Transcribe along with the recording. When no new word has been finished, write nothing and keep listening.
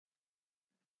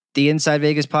The Inside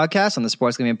Vegas podcast on the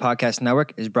Sports Gambling Podcast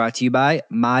Network is brought to you by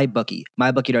MyBookie.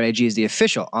 MyBookie.ag is the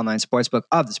official online sportsbook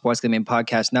of the Sports Gambling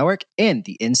Podcast Network and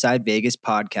the Inside Vegas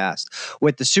podcast.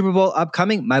 With the Super Bowl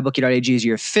upcoming, MyBookie.ag is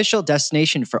your official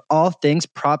destination for all things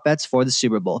prop bets for the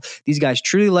Super Bowl. These guys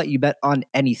truly let you bet on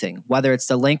anything, whether it's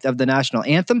the length of the national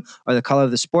anthem or the color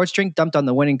of the sports drink dumped on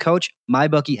the winning coach.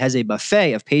 MyBookie has a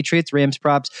buffet of Patriots Rams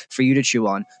props for you to chew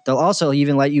on. They'll also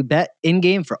even let you bet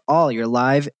in-game for all your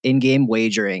live in-game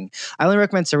wagering. I only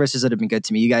recommend services that have been good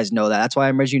to me. You guys know that. That's why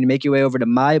I'm urging you to make your way over to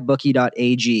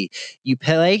mybookie.ag. You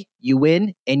play, you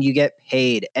win, and you get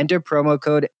paid. Enter promo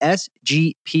code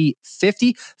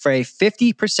SGP50 for a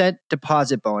 50%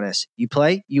 deposit bonus. You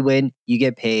play, you win, you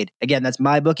get paid. Again, that's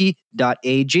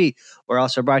mybookie.ag. We're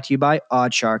also brought to you by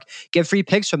OddsShark. Get free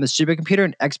picks from the supercomputer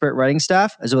and expert writing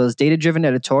staff, as well as data-driven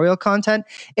editorial content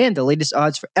and the latest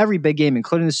odds for every big game,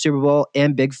 including the Super Bowl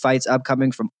and big fights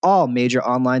upcoming from all major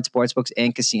online sportsbooks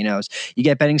and casinos. You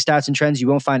get betting stats and trends you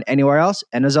won't find anywhere else.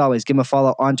 And as always, give them a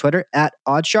follow on Twitter at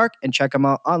OddsShark and check them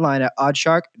out online at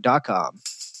oddshark.com.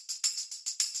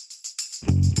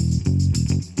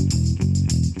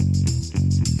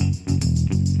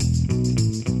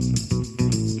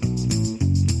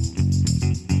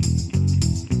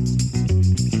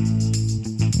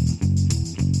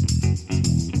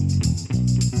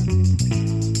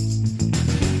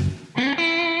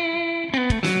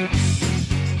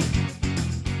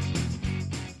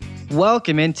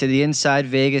 Welcome into the Inside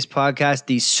Vegas podcast,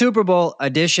 the Super Bowl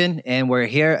edition, and we're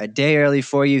here a day early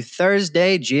for you,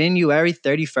 Thursday, January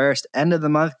 31st, end of the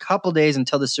month, couple days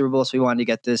until the Super Bowl, so we wanted to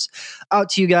get this out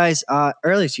to you guys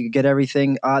early so you could get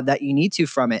everything that you need to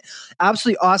from it.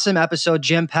 Absolutely awesome episode,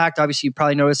 jam-packed. Obviously, you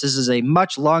probably noticed this is a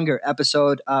much longer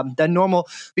episode than normal.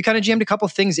 We kind of jammed a couple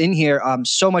things in here,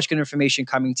 so much good information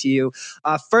coming to you.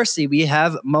 Firstly, we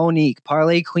have Monique,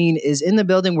 Parlay Queen, is in the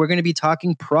building. We're going to be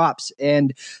talking props,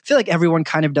 and I feel like everyone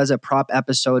kind of does a prop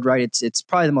episode, right? It's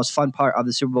probably the most fun part of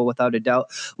the Super Bowl without a doubt.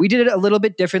 We did it a little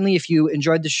bit differently. If you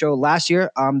enjoyed the show last year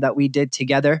that we did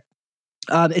together,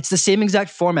 it's the same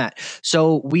exact format.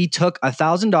 So we took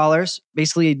 $1,000,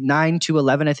 basically 9 to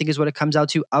 11, I think is what it comes out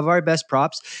to, of our best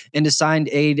props, and assigned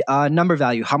a number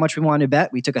value, how much we wanted to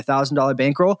bet. We took $1,000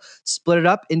 bankroll, split it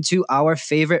up into our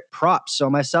favorite props. So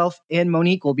myself and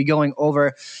Monique will be going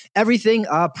over everything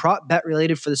prop bet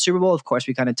related for the Super Bowl. Of course,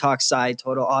 we kind of talk side,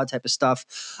 total, all type of stuff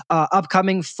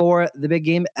upcoming for the big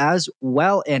game as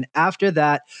well. And after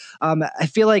that, I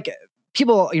feel like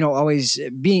people, always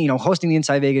being, hosting the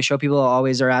Inside Vegas show, people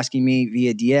always are asking me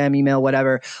via DM, email,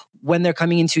 whatever, when they're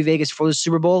coming into Vegas for the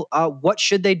Super Bowl, what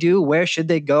should they do? Where should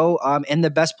they go? And the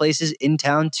best places in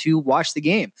town to watch the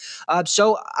game.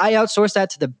 So I outsourced that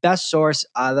to the best source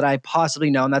that I possibly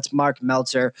know, and that's Mark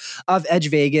Meltzer of Edge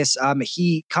Vegas.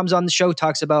 He comes on the show,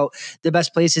 talks about the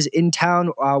best places in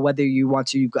town, whether you want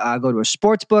to go to a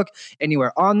sports book,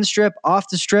 anywhere on the strip, off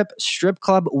the strip, strip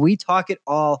club. We talk it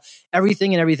all,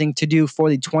 everything to do for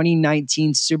the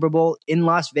 2019 Super Bowl in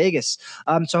Las Vegas.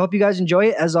 So I hope you guys enjoy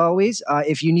it. As always,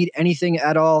 if you need anything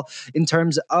at all in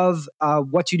terms of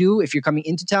what to do if you're coming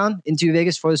into town, into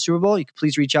Vegas for the Super Bowl, you can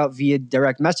please reach out via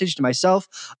direct message to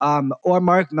myself or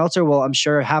Mark Meltzer will, I'm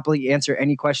sure, happily answer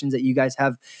any questions that you guys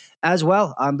have as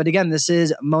well. But again, this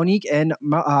is Monique and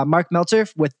Mark Meltzer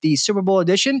with the Super Bowl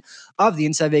edition of the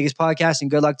Inside Vegas podcast, and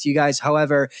good luck to you guys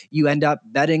however you end up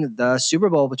betting the Super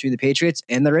Bowl between the Patriots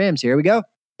and the Rams. Here we go.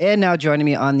 And now joining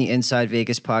me on the Inside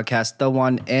Vegas podcast, the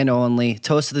one and only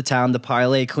toast of the town, the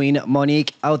Parlay Queen,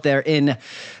 Monique, out there in,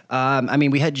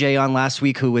 we had Jay on last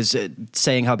week who was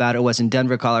saying how bad it was in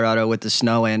Denver, Colorado with the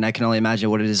snow, and I can only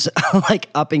imagine what it is like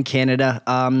up in Canada.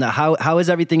 How is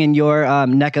everything in your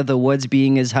neck of the woods,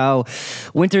 being as how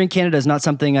winter in Canada is not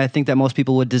something I think that most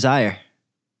people would desire?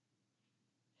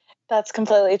 That's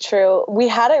completely true. We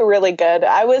had it really good.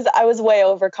 I was way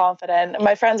overconfident.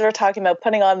 My friends were talking about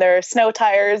putting on their snow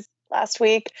tires last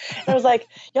week. And I was like,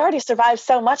 you already survived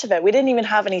so much of it. We didn't even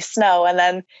have any snow. And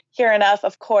then here enough,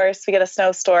 of course, we get a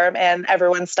snowstorm and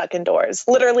everyone's stuck indoors,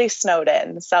 literally snowed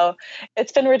in. So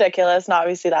it's been ridiculous. And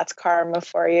obviously that's karma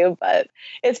for you, but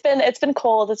it's been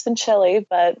cold. It's been chilly,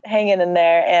 but hanging in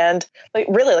there and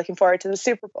really looking forward to the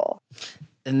Super Bowl.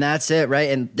 And that's it, right?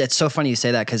 And it's so funny you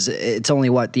say that because it's only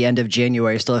the end of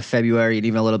January, still of February, and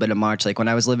even a little bit of March. Like when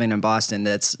I was living in Boston,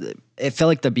 it felt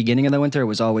like the beginning of the winter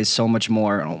was always so much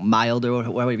more mild, or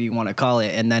whatever you want to call it.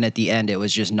 And then at the end, it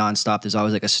was just nonstop. There's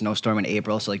always like a snowstorm in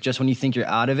April. So like just when you think you're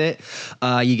out of it,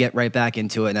 you get right back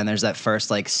into it. And then there's that first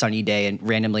like sunny day, and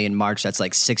randomly in March that's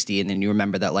like 60, and then you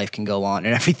remember that life can go on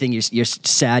and everything. You're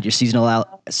sad. Your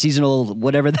seasonal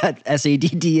whatever that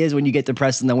SADD is when you get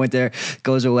depressed in the winter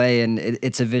goes away, and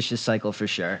it's a vicious cycle for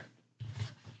sure.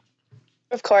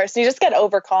 Of course, you just get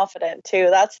overconfident too.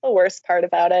 That's the worst part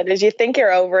about it, is you think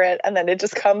you're over it and then it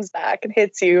just comes back and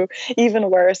hits you even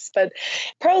worse. But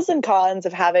pros and cons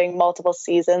of having multiple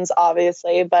seasons,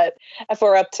 obviously. But if it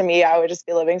were up to me, I would just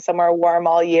be living somewhere warm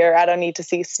all year. I don't need to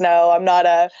see snow. I'm not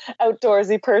a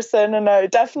outdoorsy person, and I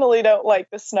definitely don't like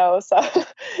the snow. So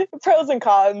pros and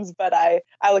cons, but I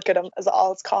look at them as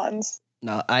all as cons.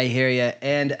 No, I hear you.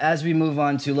 And as we move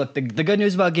on to look, the good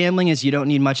news about gambling is you don't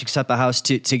need much except a house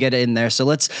to get in there. So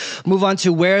let's move on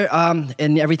to where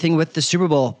and everything with the Super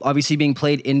Bowl obviously being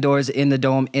played indoors in the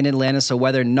Dome in Atlanta. So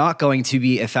weather not going to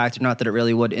be a factor, not that it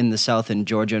really would in the South and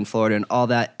Georgia and Florida and all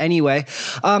that anyway.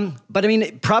 But I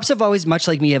mean, props have always, much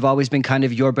like me, have always been kind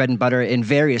of your bread and butter in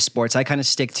various sports. I kind of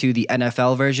stick to the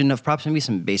NFL version of props, maybe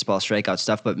some baseball strikeout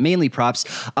stuff, but mainly props.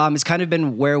 It's kind of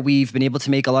been where we've been able to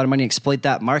make a lot of money, exploit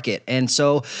that market. And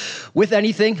so with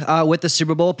anything, with the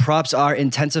Super Bowl, props are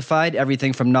intensified.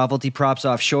 Everything from novelty props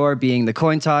offshore, being the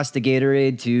coin toss, the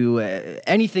Gatorade, to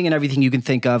anything and everything you can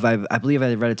think of. I believe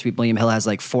I read a tweet, William Hill has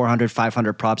like 400,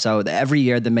 500 props out. Every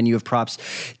year, the menu of props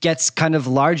gets kind of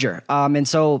larger. And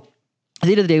so at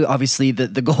the end of the day, obviously,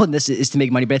 the goal in this is to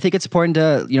make money, but I think it's important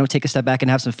to, take a step back and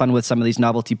have some fun with some of these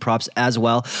novelty props as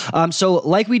well. So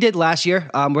like we did last year,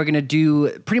 we're going to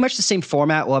do pretty much the same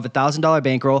format. We'll have $1,000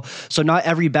 bankroll. So not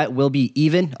every bet will be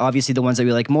even. Obviously, the ones that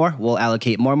we like more, we'll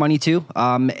allocate more money to,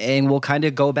 and we'll kind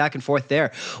of go back and forth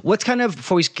there. What's kind of,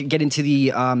 before we get into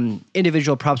the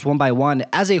individual props one by one,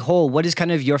 as a whole, what is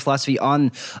kind of your philosophy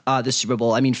on the Super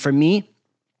Bowl? I mean, for me,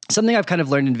 something I've kind of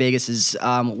learned in Vegas is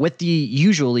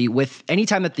with any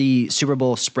time that the Super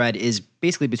Bowl spread is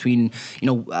basically between,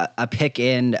 a pick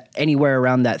and anywhere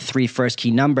around that 3 first key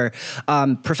number,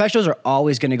 professionals are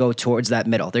always going to go towards that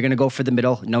middle. They're going to go for the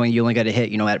middle, knowing you only got to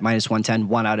hit, at minus 110,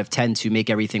 1 out of 10 to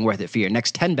make everything worth it for your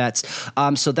next 10 bets.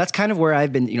 So that's kind of where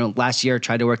I've been, last year,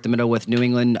 tried to work the middle with New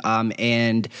England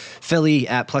and Philly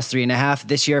at plus 3.5.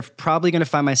 This year, probably going to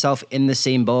find myself in the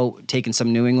same boat, taking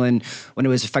some New England when it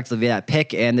was effectively that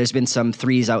pick. And there's been some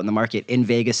threes out in the market in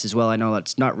Vegas as well. I know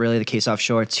that's not really the case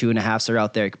offshore. 2.5s are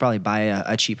out there. You could probably buy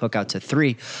a cheap hook out to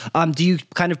 3. Do you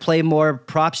kind of play more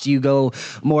props? Do you go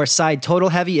more side total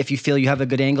heavy if you feel you have a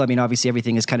good angle? I mean, obviously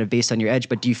everything is kind of based on your edge,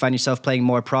 but do you find yourself playing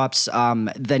more props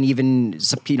than even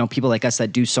people like us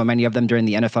that do so many of them during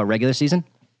the NFL regular season?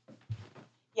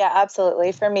 Yeah,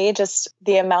 absolutely. For me, just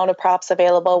the amount of props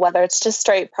available, whether it's just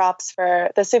straight props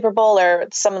for the Super Bowl or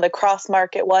some of the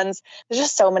cross-market ones, there's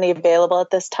just so many available at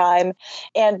this time.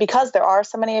 And because there are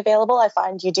so many available, I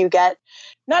find you do get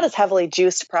not as heavily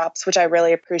juiced props, which I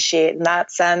really appreciate in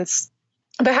that sense.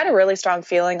 But I had a really strong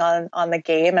feeling on the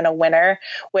game and a winner,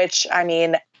 which, I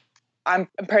mean, I'm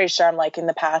pretty sure I'm liking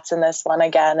the Pats in this one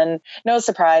again, and no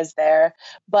surprise there.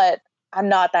 But I'm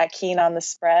not that keen on the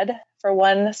spread for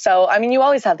one. So, I mean, you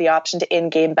always have the option to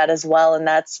in-game bet as well. And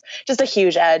that's just a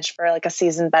huge edge for like a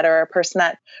seasoned bettor or a person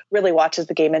that really watches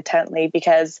the game intently,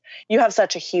 because you have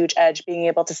such a huge edge being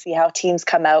able to see how teams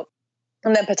come out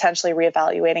and then potentially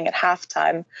reevaluating at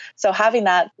halftime. So having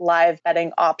that live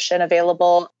betting option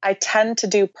available, I tend to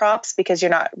do props because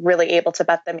you're not really able to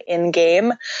bet them in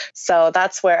game. So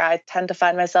that's where I tend to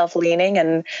find myself leaning.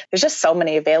 And there's just so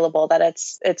many available that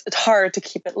it's hard to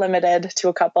keep it limited to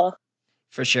a couple.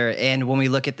 For sure. And when we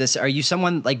look at this, are you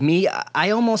someone like me?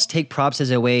 I almost take props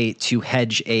as a way to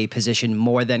hedge a position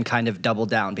more than kind of double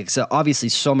down, because obviously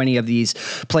so many of these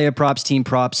player props, team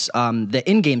props, the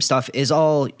in-game stuff is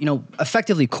all,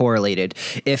 effectively correlated.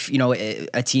 If,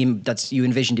 a team that's you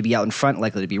envision to be out in front,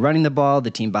 likely to be running the ball,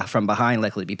 the team from behind,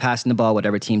 likely to be passing the ball,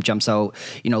 whatever team jumps out,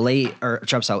 late or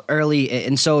jumps out early.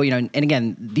 And so, and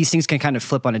again, these things can kind of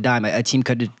flip on a dime. A team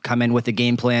could come in with a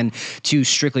game plan to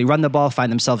strictly run the ball, find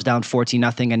themselves down 14-0,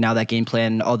 and now that game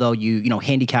plan, although you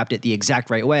handicapped it the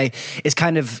exact right way, is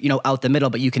kind of out the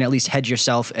middle, but you can at least hedge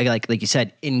yourself, like you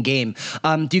said, in game.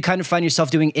 Do you kind of find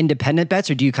yourself doing independent bets,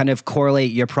 or do you kind of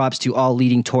correlate your props to all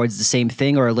leading towards the same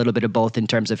thing, or a little bit of both in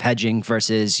terms of hedging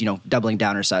versus doubling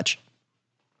down or such?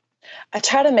 I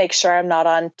try to make sure I'm not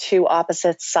on two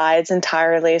opposite sides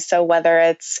entirely. So whether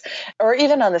it's, or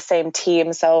even on the same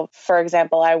team. So for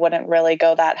example, I wouldn't really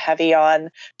go that heavy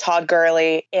on Todd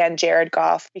Gurley and Jared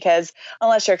Goff, because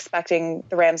unless you're expecting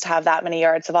the Rams to have that many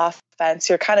yards of offense,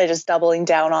 you're kind of just doubling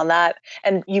down on that.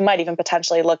 And you might even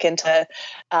potentially look into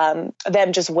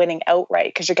them just winning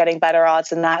outright, because you're getting better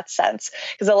odds in that sense.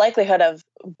 Because the likelihood of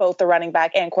both the running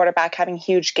back and quarterback having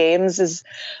huge games is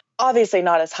obviously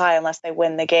not as high unless they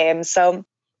win the game. So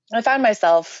I find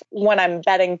myself, when I'm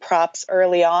betting props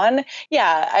early on,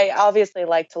 I obviously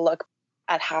like to look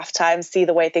at halftime, see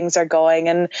the way things are going.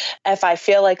 And if I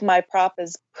feel like my prop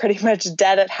is pretty much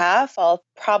dead at half, I'll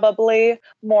probably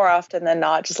more often than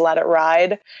not just let it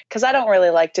ride, because I don't really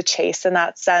like to chase in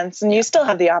that sense. And you still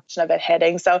have the option of it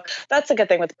hitting. So that's a good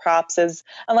thing with props, is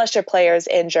unless your player is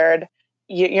injured,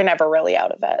 you're never really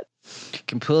out of it.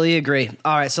 Completely agree.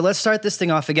 All right, so let's start this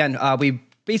thing off again. We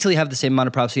basically have the same amount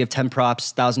of props. We have 10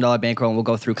 props, $1,000 bankroll, and we'll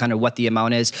go through kind of what the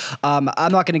amount is. I'm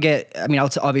not going to I'll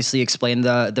obviously explain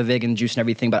the vig and juice and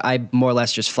everything, but I more or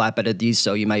less just flat betted these,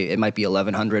 so it might be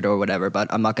 1,100 or whatever, but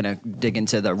I'm not going to dig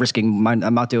into the risking.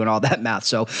 I'm not doing all that math.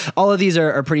 So all of these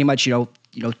are pretty much,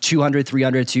 200,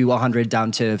 300 to 100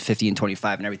 down to 50 and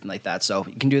 25 and everything like that. So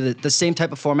you can do the same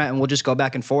type of format, and we'll just go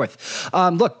back and forth.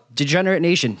 Look, Degenerate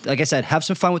Nation, like I said, have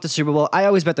some fun with the Super Bowl. I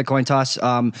always bet the coin toss.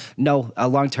 A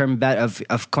long-term bet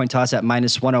of coin toss at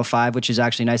 -105, which is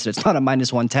actually nice that it's not a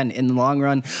 -110 in the long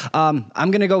run. I'm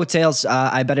going to go with tails.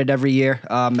 I bet it every year.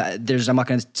 I'm not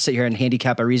going to sit here and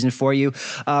handicap a reason for you.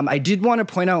 I did want to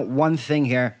point out one thing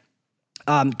here.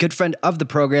 Good friend of the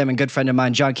program and good friend of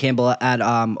mine, John Campbell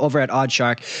over at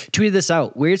OddsShark, tweeted this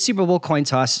out. Weird Super Bowl coin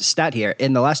toss stat here.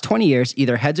 In the last 20 years,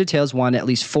 either heads or tails won at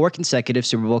least 4 consecutive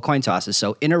Super Bowl coin tosses.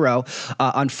 So in a row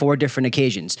on 4 different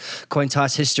occasions. Coin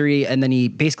toss history, and then he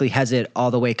basically has it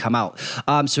all the way come out.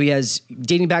 So he has,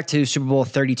 dating back to Super Bowl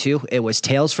 32, it was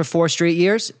tails for 4 straight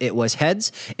years. It was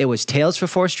heads. It was tails for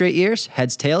 4 straight years.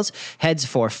 Heads, tails. Heads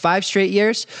for 5 straight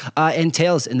years. And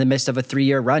tails in the midst of a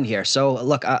 3-year run here. So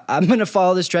look, I'm going to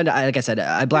follow this trend. Like I said,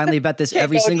 I blindly bet this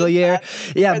every single year.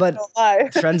 Yeah, but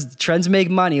trends make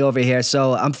money over here.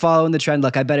 So I'm following the trend.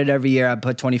 Look, I bet it every year. I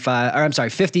put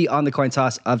 50 on the coin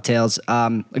toss of tails.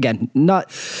 Again, not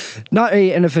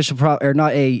an official prop, or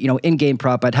not a in-game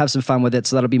prop. I'd have some fun with it.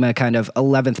 So that'll be my kind of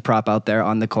 11th prop out there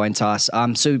on the coin toss.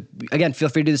 So again, feel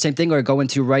free to do the same thing, or go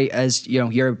into right as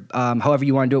your however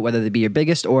you want to do it, whether it be your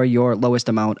biggest or your lowest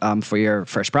amount for your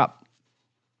first prop.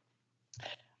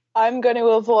 I'm going to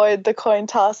avoid the coin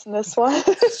toss in this one.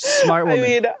 Smart woman. I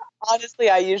mean, honestly,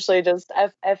 I usually just,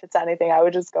 if it's anything, I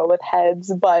would just go with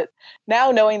heads. But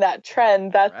now knowing that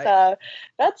trend, that's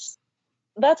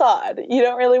odd. You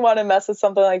don't really want to mess with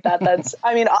something like that. That's,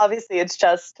 I mean, obviously it's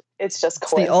just it's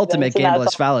the ultimate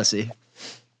gambler's fallacy.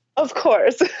 Of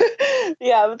course.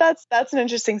 Yeah, but that's an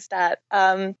interesting stat.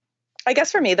 I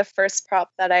guess for me, the first prop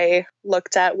that I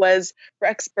looked at was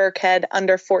Rex Burkhead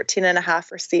under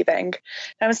 14.5 receiving.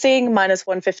 I'm seeing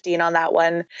 -115 on that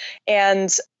one.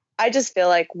 And I just feel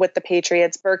like with the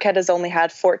Patriots, Burkhead has only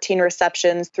had 14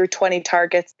 receptions through 20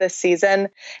 targets this season.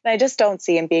 And I just don't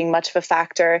see him being much of a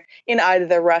factor in either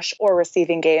the rush or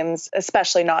receiving games,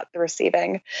 especially not the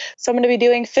receiving. So I'm going to be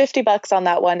doing $50 on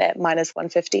that one at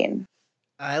 -115.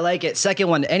 I like it. Second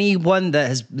one, anyone that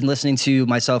has been listening to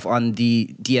myself on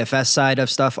the DFS side of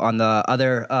stuff, on the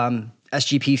other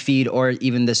SGP feed, or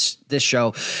even this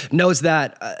show, knows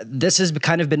that this has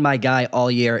kind of been my guy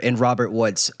all year in Robert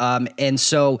Woods. And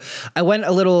so I went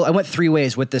 3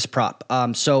 ways with this prop.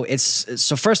 So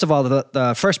first of all,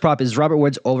 the first prop is Robert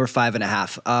Woods over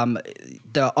 5.5.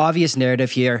 The obvious narrative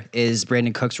here is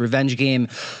Brandon Cooks' revenge game.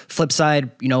 Flip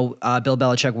side, Bill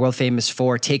Belichick, world famous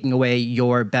for taking away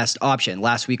your best option.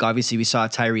 Last week, obviously, we saw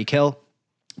Tyreek Hill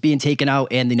being taken out,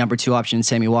 and the number 2 option,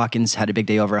 Sammy Watkins, had a big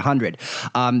day over 100.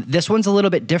 This one's a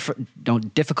little bit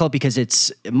difficult because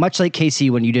it's much like KC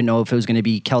when you didn't know if it was going to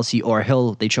be Kelsey or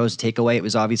Hill. They chose to take away. It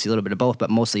was obviously a little bit of both, but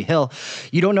mostly Hill.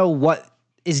 You don't know what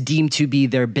is deemed to be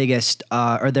their biggest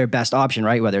or their best option,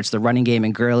 right? Whether it's the running game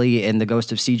and Gurley and the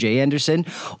ghost of CJ Anderson,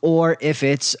 or if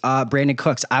it's Brandon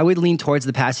Cooks. I would lean towards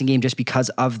the passing game just because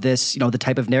of this, the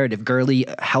type of narrative. Gurley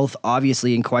health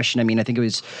obviously in question. I mean, I think it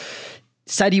was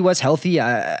said he was healthy.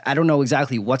 I don't know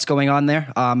exactly what's going on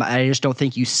there. I just don't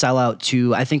think you sell out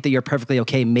to. I think that you're perfectly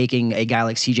okay making a guy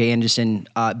like CJ Anderson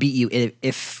beat you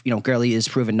if Gurley is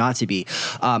proven not to be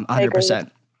 100%.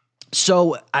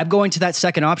 So I'm going to that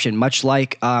second option, much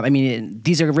like,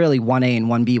 these are really 1A and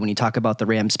 1B when you talk about the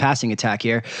Rams passing attack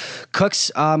here.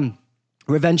 Cooks,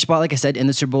 revenge spot, like I said, in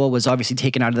the Super Bowl was obviously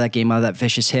taken out of that game, out of that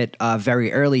vicious hit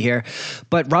very early here.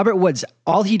 But Robert Woods,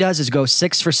 all he does is go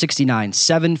 6 for 69,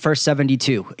 7 for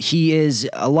 72. He is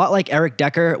a lot like Eric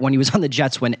Decker when he was on the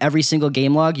Jets, when every single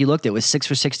game log you looked at was 6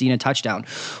 for 60 and a touchdown.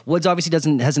 Woods obviously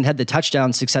hasn't had the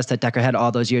touchdown success that Decker had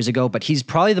all those years ago, but he's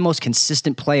probably the most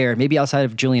consistent player, maybe outside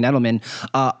of Julian Edelman,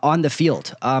 on the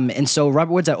field. And so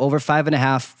Robert Woods at over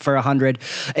 5.5 for 100.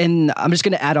 And I'm just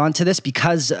going to add on to this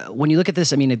because when you look at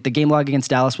this, the game log against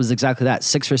Dallas was exactly that,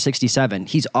 6 for 67.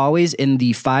 He's always in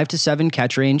the 5 to 7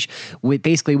 catch range, with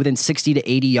basically within 60 to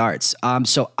 80 yards.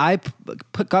 So I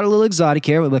got a little exotic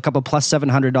here with a couple plus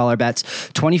 $700 bets,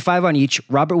 25 on each.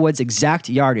 Robert Woods exact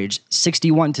yardage,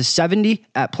 61 to 70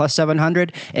 at plus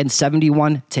 700 and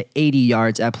 71 to 80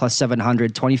 yards at plus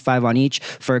 700, 25 on each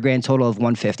for a grand total of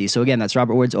 150. So again, that's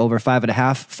Robert Woods over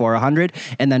 5.5 for 100.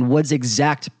 And then Woods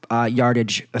exact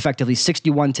yardage, effectively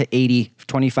 61 to 80,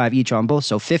 25 each on both.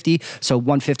 So 50. So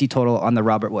 150 total on the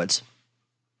Robert Woods.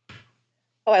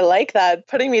 Oh, I like that.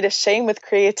 Putting me to shame with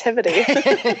creativity.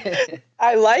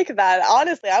 I like that.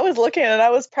 Honestly, I was looking and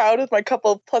I was proud with my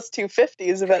couple plus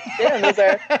 250s, but damn,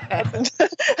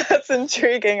 that's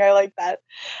intriguing. I like that.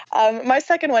 My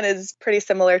second one is pretty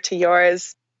similar to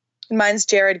yours. Mine's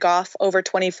Jared Goff over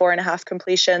 24.5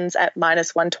 completions at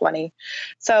minus 120.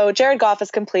 So Jared Goff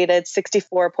has completed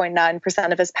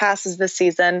 64.9% of his passes this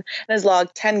season and has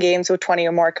logged 10 games with 20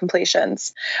 or more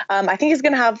completions. I think he's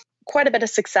going to have quite a bit of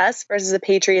success versus the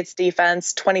Patriots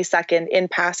defense, 22nd in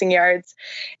passing yards.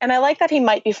 And I like that he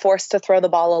might be forced to throw the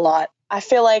ball a lot. I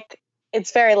feel like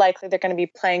it's very likely they're going to be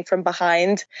playing from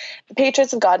behind. The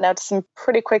Patriots have gotten out to some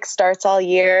pretty quick starts all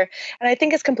year, and I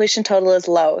think his completion total is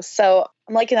low. So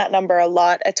I'm liking that number a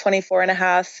lot at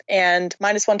 24.5 and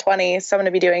minus 120. So I'm going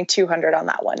to be doing 200 on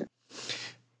that one.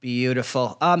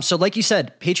 Beautiful. So like you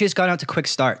said, Patriots got out to quick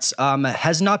starts.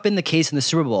 Has not been the case in the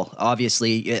Super Bowl,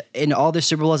 obviously. In all their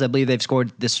Super Bowls, I believe they've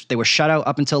scored this. They were shut out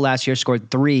up until last year, scored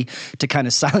 3 to kind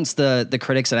of silence the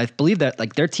critics. And I believe that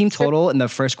like their team total in the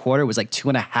first quarter was like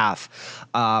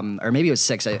 2.5, or maybe it was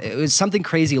 6. It was something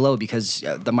crazy low because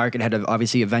the market had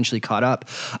obviously eventually caught up.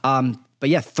 But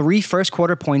yeah, 3 first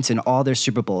quarter points in all their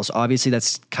Super Bowls. Obviously,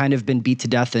 that's kind of been beat to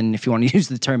death. And if you want to use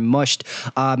the term mushed,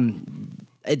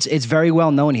 it's very well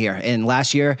known here. And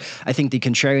last year, I think the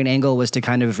contrarian angle was to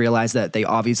kind of realize that they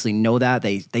obviously know that.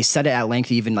 They said it at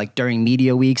length, even like during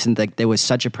media weeks, and like there was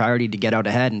such a priority to get out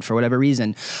ahead. And for whatever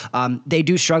reason, they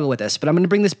do struggle with this. But I'm going to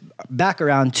bring this back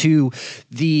around to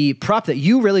the prop that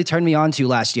you really turned me on to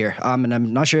last year. And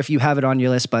I'm not sure if you have it on your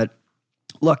list, but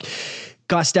look,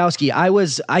 Gostkowski,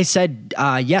 I said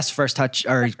yes, first touch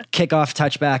or kickoff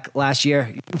touchback last year.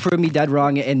 You proved me dead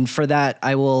wrong, and for that,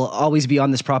 I will always be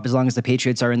on this prop as long as the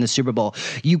Patriots are in the Super Bowl.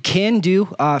 You can do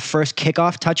first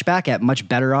kickoff touchback at much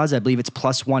better odds. I believe it's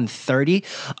plus 130.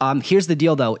 Here's the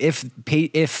deal, though.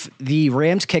 If the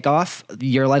Rams kick off,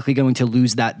 you're likely going to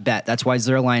lose that bet. That's why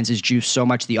Zerlines is juiced so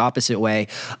much the opposite way.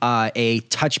 A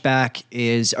touchback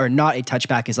is, or not a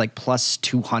touchback, is like plus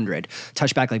 200.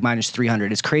 Touchback like minus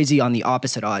 300. It's crazy on the opposite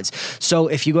odds. So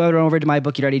if you go over to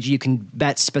mybookie.ag, you can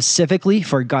bet specifically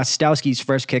for Gostkowski's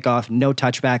first kickoff, no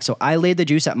touchback. So I laid the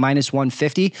juice at minus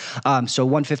 150. So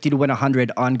 150 to win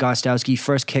 100 on Gostkowski,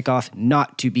 first kickoff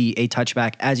not to be a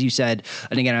touchback, as you said.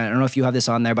 And again, I don't know if you have this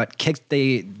on there, but kicks,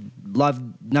 they love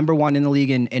number 1 in the league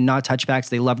in not touchbacks.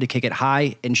 They love to kick it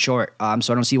high and short. So I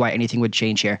don't see why anything would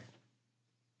change here.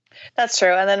 That's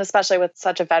true. And then especially with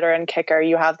such a veteran kicker,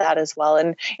 you have that as well.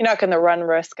 And you're not going to run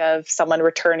risk of someone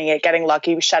returning it, getting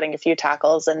lucky, shedding a few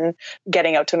tackles and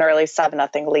getting out to an early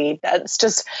 7-0 lead. It's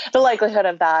just the likelihood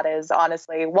of that is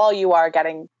honestly, while you are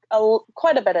getting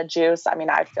quite a bit of juice, I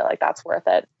mean, I feel like that's worth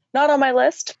it. Not on my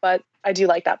list, but I do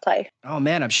like that play. Oh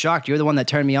man, I'm shocked. You're the one that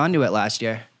turned me on to it last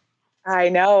year. I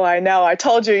know. I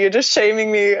told you, you're just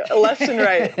shaming me left and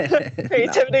right.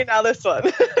 Creativity, now this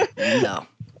one. No.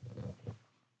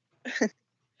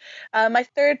 My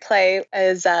third play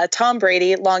is Tom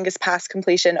Brady, longest pass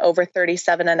completion over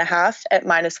 37.5 at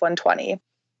minus 120.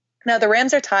 Now, the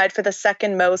Rams are tied for the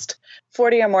second most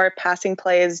 40 or more passing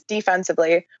plays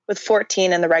defensively with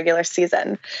 14 in the regular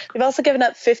season. They've also given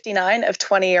up 59 of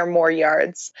 20 or more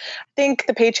yards. I think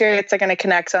the Patriots are going to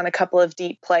connect on a couple of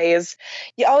deep plays.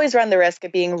 You always run the risk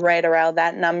of being right around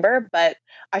that number, but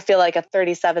I feel like at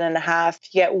 37.5,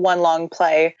 you get one long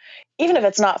play. Even if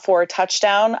it's not for a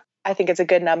touchdown, I think it's a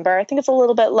good number. I think it's a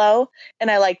little bit low, and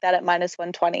I like that at minus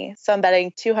 120. So I'm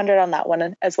betting 200 on that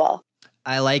one as well.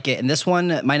 I like it. And this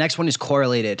one, my next one is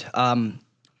correlated.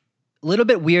 A little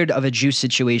bit weird of a juice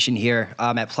situation here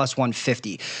at plus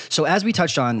 150. So as I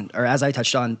touched on,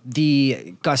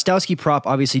 the Gostkowski prop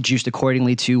obviously juiced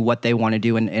accordingly to what they want to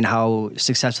do and how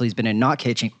successful he's been in not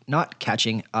kicking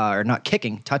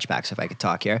touchbacks, if I could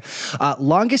talk here.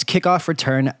 Longest kickoff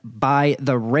return by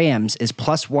the Rams is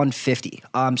plus 150.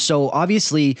 So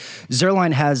obviously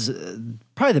Zerline has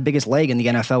probably the biggest leg in the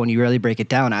NFL when you really break it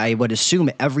down. I would assume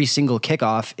every single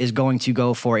kickoff is going to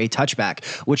go for a touchback,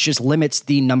 which just limits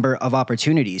the number of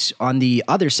opportunities. On the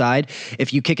other side,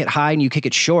 if you kick it high and you kick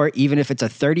it short, even if it's a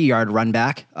 30-yard run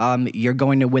back, you're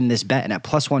going to win this bet. And at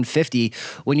plus 150,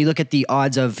 when you look at the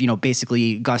odds of,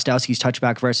 basically Gostkowski's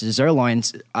touchback versus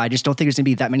Zuerlein's, I just don't think there's going to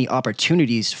be that many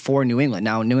opportunities for New England.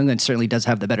 Now, New England certainly does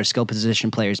have the better skill position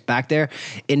players back there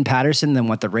in Patterson than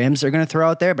what the Rams are going to throw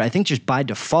out there. But I think just by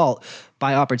default,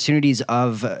 by opportunities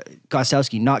of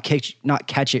Gostkowski not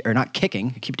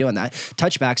kicking, I keep doing that,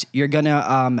 touchbacks, you're going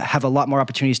to have a lot more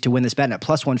opportunities to win this bet. And at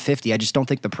plus 150, I don't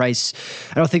think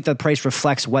the price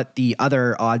reflects what the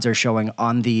other odds are showing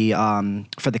on the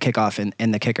for the kickoff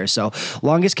and the kicker. So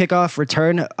longest kickoff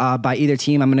return by either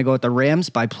team, I'm going to go with the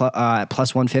Rams by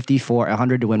plus 150 for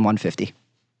 100 to win 150.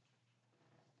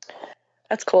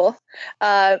 That's cool.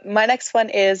 My next one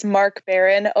is Mark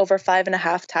Barron over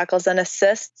 5.5 tackles and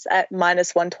assists at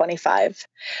minus 125.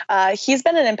 He's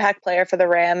been an impact player for the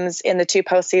Rams in the 2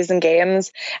 postseason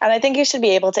games, and I think he should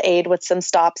be able to aid with some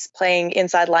stops playing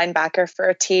inside linebacker for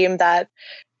a team that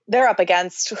they're up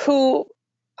against, who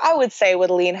I would say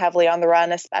would lean heavily on the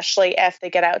run, especially if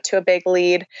they get out to a big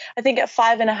lead. I think at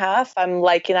 5.5, I'm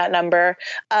liking that number.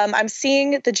 I'm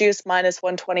seeing the juice minus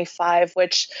 125,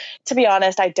 which, to be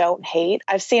honest, I don't hate.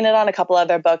 I've seen it on a couple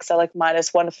other books at like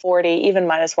minus 140, even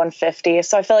minus 150.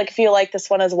 So I feel like if you like this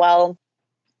one as well,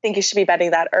 I think you should be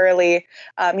betting that early.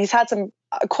 He's had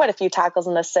quite a few tackles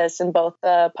and assists in both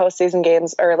the postseason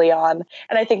games early on,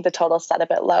 and I think the total's set a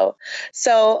bit low.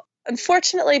 So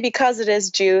unfortunately, because it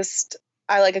is juiced,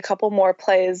 I like a couple more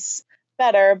plays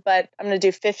better, but I'm going to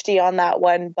do 50 on that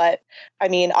one. But I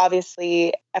mean,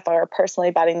 obviously, if I were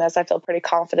personally betting this, I feel pretty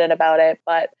confident about it,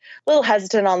 but a little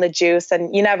hesitant on the juice,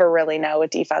 and you never really know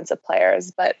with defensive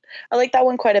players, but I like that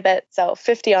one quite a bit. So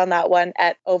 50 on that one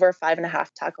at over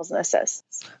 5.5 tackles and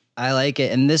assists. I like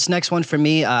it. And this next one for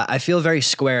me, I feel very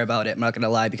square about it. I'm not going to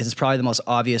lie, because it's probably the most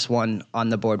obvious one on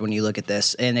the board when you look at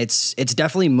this. And it's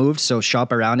definitely moved, so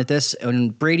shop around at this.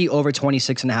 And Brady over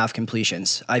 26.5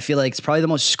 completions. I feel like it's probably the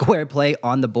most square play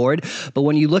on the board. But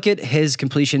when you look at his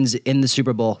completions in the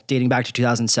Super Bowl, dating back to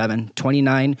 2007,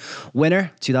 29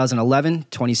 winner, 2011,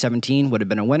 2017 would have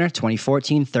been a winner,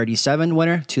 2014, 37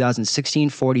 winner, 2016,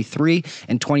 43,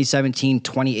 and 2017,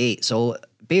 28. So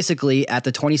basically at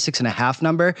the 26.5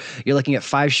 number, you're looking at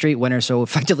 5 straight winners. So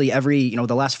effectively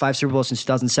the last 5 Super Bowls since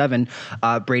 2007,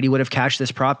 Brady would have cashed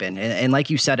this prop in. And like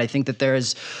you said, I think that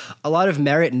there's a lot of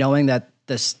merit knowing that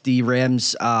the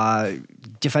Rams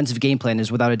defensive game plan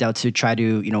is without a doubt to try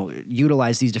to,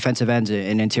 utilize these defensive ends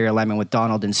and interior linemen with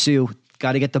Donald and Sue.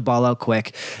 Got to get the ball out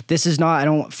quick. This is not, I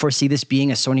don't foresee this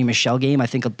being a Sony Michel game. I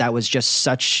think that was just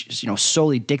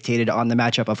solely dictated on the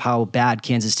matchup of how bad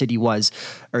Kansas City was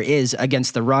or is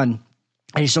against the run.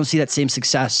 I just don't see that same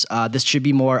success. This should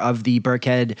be more of the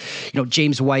Burkhead,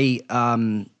 James White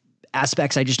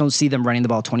aspects. I just don't see them running the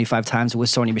ball 25 times with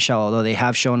Sony Michel, although they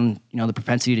have shown, the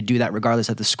propensity to do that regardless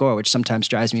of the score, which sometimes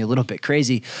drives me a little bit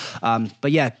crazy.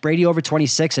 But yeah, Brady over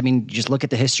 26. I mean, just look at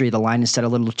the history. The line is set a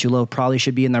little too low. Probably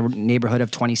should be in the neighborhood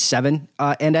of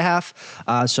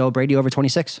 27.5. So Brady over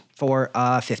 26 for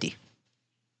 50.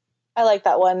 I like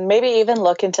that one. Maybe even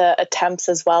look into attempts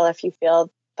as well if you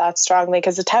feel that strongly,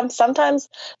 because attempts sometimes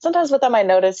with them I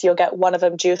notice you'll get one of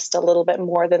them juiced a little bit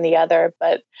more than the other,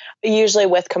 but usually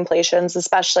with completions,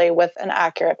 especially with an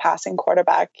accurate passing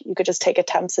quarterback, you could just take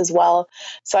attempts as well.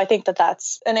 So I think that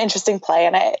that's an interesting play,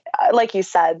 and I like you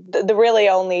said, the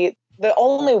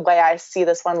only way I see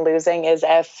this one losing is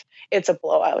if it's a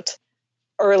blowout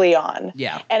early on.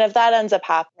 Yeah. And if that ends up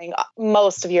happening,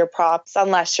 most of your props,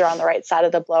 unless you're on the right side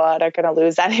of the blowout, are going to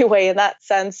lose anyway in that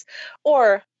sense,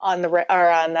 or on the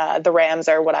Rams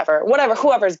or whatever,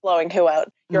 whoever's blowing who out,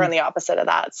 you're on the opposite of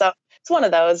that. So it's one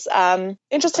of those.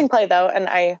 Interesting play though, and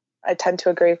I tend to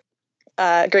agree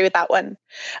with that one.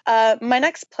 My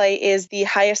next play is the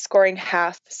highest scoring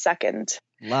half second.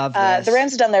 Love this. The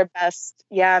Rams have done their best.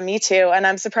 Yeah, me too. And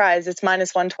I'm surprised it's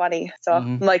minus 120. So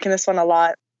I'm liking this one a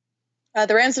lot.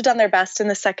 The Rams have done their best in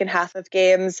the second half of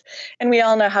games, and we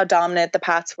all know how dominant the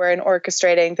Pats were in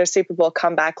orchestrating their Super Bowl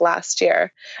comeback last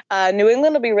year. New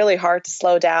England will be really hard to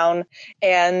slow down,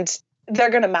 and they're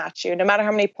going to match you. No matter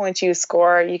how many points you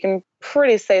score, you can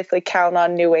pretty safely count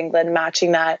on New England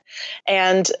matching that.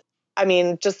 And I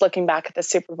mean, just looking back at the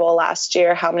Super Bowl last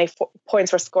year, how many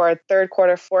points were scored, third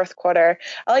quarter, fourth quarter.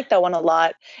 I like that one a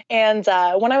lot. And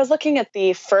when I was looking at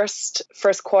the first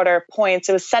quarter points,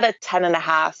 it was set at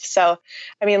 10.5. So,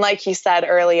 I mean, like you said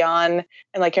early on,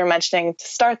 and like you're mentioning to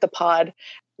start the pod,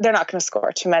 they're not going to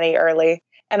score too many early.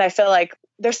 And I feel like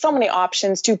there's so many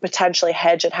options to potentially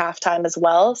hedge at halftime as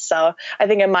well. So I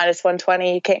think at minus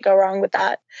 120, you can't go wrong with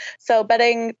that. So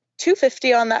betting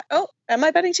 250 on that. Oh, am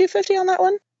I betting 250 on that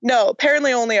one? No,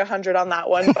 apparently only 100 on that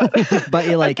one. But, but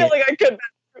you like I feel like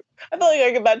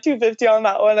I could bet 250 on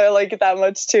that one. I like it that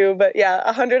much too. But yeah,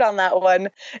 100 on that one.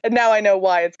 And now I know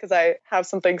why. It's because I have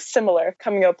something similar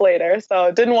coming up later.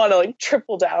 So didn't want to like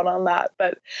triple down on that.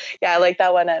 But yeah, I like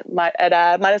that one at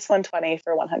minus 120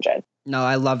 for 100. No,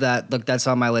 I love that. Look, that's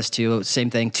on my list too.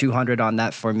 Same thing, 200 on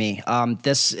that for me.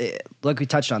 Look, we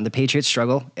touched on the Patriots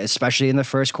struggle, especially in the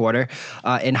first quarter.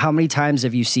 And how many times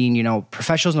have you seen,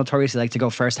 professionals notoriously like to go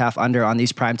first half under on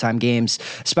these primetime games,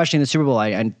 especially in the Super Bowl.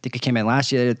 I think it came in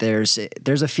last year. There's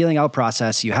a feeling out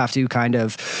process. You have to kind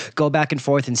of go back and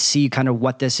forth and see kind of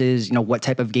what this is, what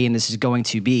type of game this is going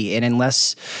to be. And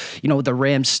unless, the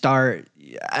Rams start,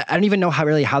 I don't even know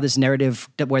how this narrative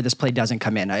where this play doesn't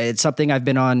come in. It's something I've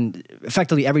been on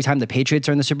effectively every time the Patriots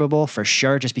are in the Super Bowl for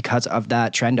sure, just because of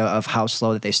that trend of how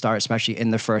slow that they start, especially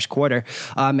in the first quarter.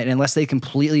 And unless they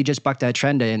completely just buck that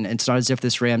trend, and it's not as if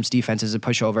this Rams defense is a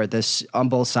pushover this on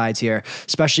both sides here,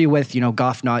 especially with,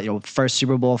 Goff not, first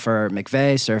Super Bowl for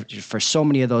McVay, so for so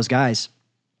many of those guys.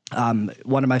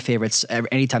 One of my favorites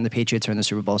anytime the Patriots are in the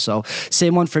Super Bowl. So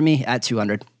same one for me at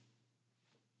 200.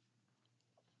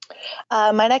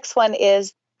 My next one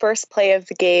is first play of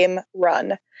the game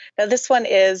run. Now this one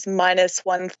is minus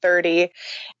 130.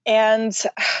 And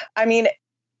I mean,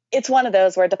 it's one of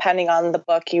those where depending on the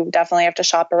book, you definitely have to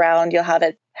shop around. You'll have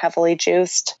it heavily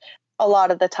juiced a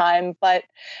lot of the time. But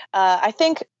I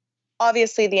think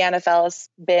obviously the NFL has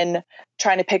been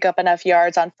trying to pick up enough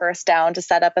yards on first down to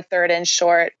set up a third and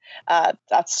short.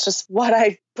 That's just what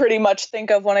I pretty much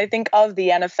think of when I think of the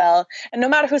NFL. And no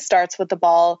matter who starts with the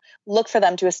ball, look for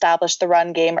them to establish the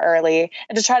run game early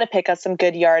and to try to pick up some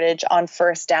good yardage on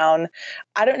first down.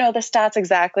 I don't know the stats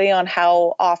exactly on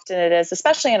how often it is,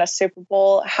 especially in a Super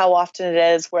Bowl, how often it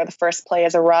is where the first play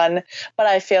is a run. But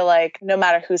I feel like no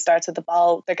matter who starts with the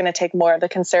ball, they're going to take more of the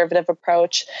conservative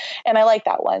approach. And I like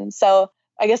that one. So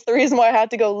I guess the reason why I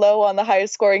had to go low on the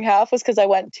highest scoring half was because I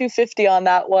went 250 on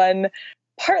that one,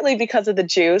 partly because of the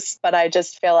juice, but I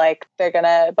just feel like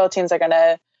both teams are going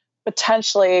to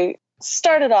potentially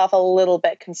start it off a little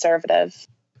bit conservative.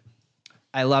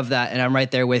 I love that, and I'm right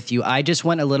there with you. I just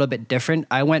went a little bit different.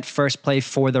 I went first play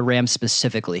for the Rams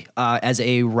specifically as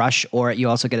a rush, or you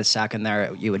also get a sack in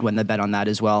there. You would win the bet on that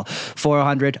as well.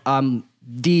 400.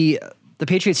 The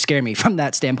Patriots scare me from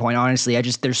that standpoint, honestly.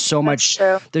 There's so much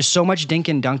dink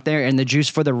and dunk there, and the juice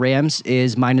for the Rams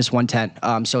is minus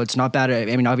 110. So it's not bad.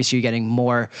 I mean, obviously you're getting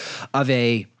more of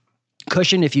a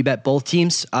cushion if you bet both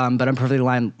teams, but I'm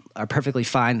perfectly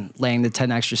fine laying the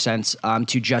 10 extra cents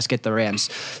to just get the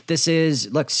Rams. This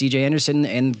is, look, CJ Anderson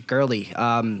and Gurley.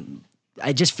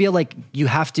 I just feel like you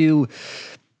have to,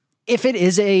 if it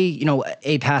is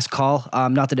a pass call,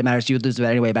 not that it matters, you would lose it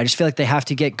anyway, but I just feel like they have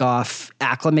to get Goff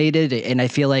acclimated. And I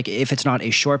feel like if it's not a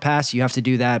short pass, you have to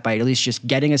do that by at least just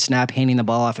getting a snap, handing the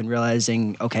ball off and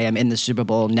realizing, okay, I'm in the Super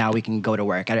Bowl. Now we can go to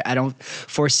work. I don't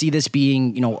foresee this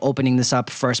being, opening this up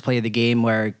first play of the game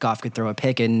where Goff could throw a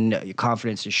pick and your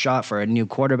confidence is shot for a new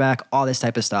quarterback, all this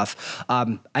type of stuff.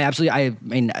 I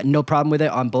mean, no problem with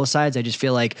it on both sides. I just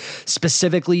feel like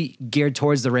specifically geared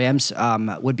towards the Rams,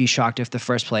 would be shocked if the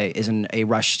first play isn't a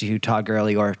rush to Todd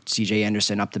Gurley or CJ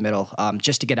Anderson up the middle,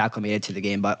 just to get acclimated to the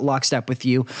game. But lockstep with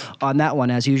you on that one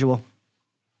as usual.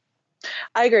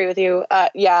 I agree with you.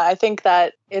 I think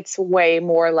that it's way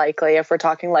more likely, if we're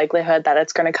talking likelihood, that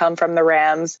it's going to come from the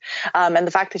Rams. And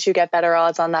the fact that you get better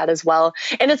odds on that as well.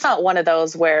 And it's not one of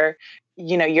those where,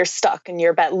 you're stuck and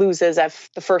your bet loses if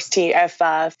the first team,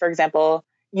 for example,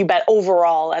 you bet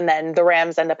overall and then the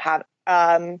Rams end up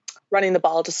running the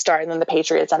ball to start and then the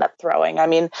Patriots end up throwing. I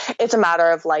mean, it's a matter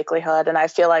of likelihood, and I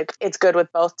feel like it's good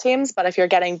with both teams, but if you're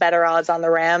getting better odds on the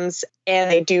Rams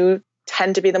and they do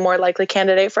tend to be the more likely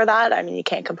candidate for that, I mean, you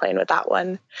can't complain with that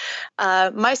one.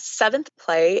 My seventh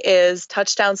play is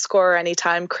touchdown scorer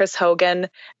anytime, Chris Hogan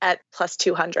at plus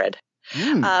 200.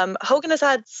 Hogan has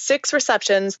had 6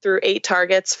 receptions through 8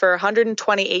 targets for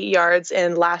 128 yards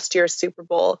in last year's Super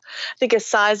Bowl. I think his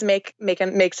size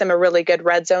makes him a really good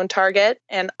red zone target.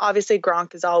 And obviously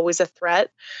Gronk is always a threat.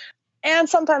 And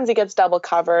sometimes he gets double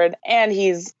covered, and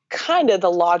he's kind of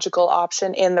the logical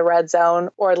option in the red zone,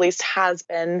 or at least has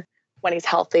been when he's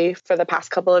healthy for the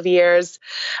past couple of years.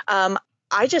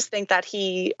 I just think that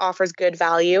he offers good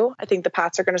value. I think the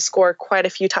Pats are going to score quite a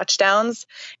few touchdowns,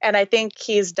 and I think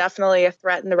he's definitely a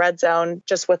threat in the red zone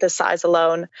just with his size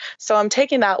alone. So I'm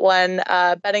taking that one,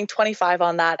 betting 25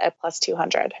 on that at plus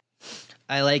 200.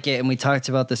 I like it, and we talked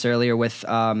about this earlier with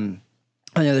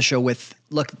on the other show with,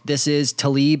 look, this is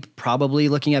Talib probably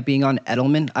looking at being on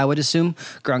Edelman, I would assume.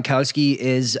 Gronkowski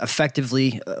is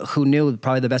effectively, who knew,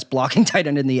 probably the best blocking tight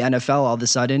end in the NFL all of a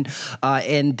sudden.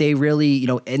 And they really,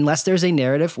 unless there's a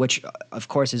narrative, which of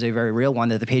course is a very real one,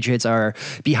 that the Patriots are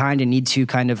behind and need to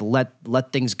kind of let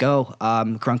things go.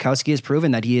 Gronkowski has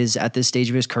proven that he is at this stage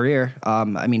of his career.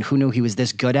 Who knew he was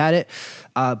this good at it?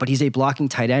 But he's a blocking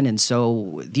tight end. And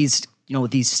so these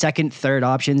second, third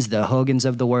options, the Hogans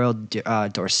of the world,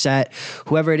 Dorsett,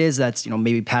 whoever it is that's,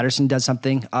 maybe Patterson does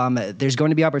something. There's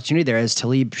going to be opportunity there, as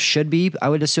Talib should be, I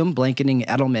would assume, blanketing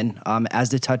Edelman as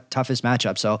the toughest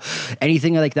matchup. So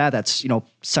anything like that's,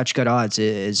 such good odds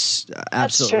is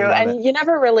absolutely. That's true. And you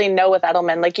never really know with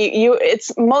Edelman, like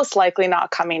it's most likely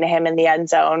not coming to him in the end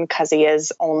zone because he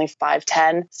is only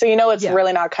 5'10". So, it's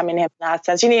really not coming to him in that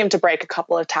sense. You need him to break a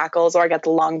couple of tackles or get the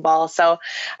long ball. So,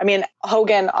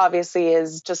 Hogan obviously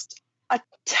is just a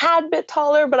tad bit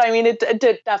taller, but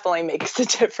it definitely makes a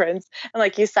difference. And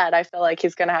like you said, I feel like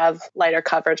he's going to have lighter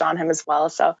coverage on him as well.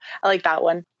 So I like that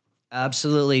one.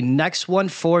 Absolutely. Next one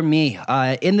for me.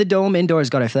 In the dome, indoors.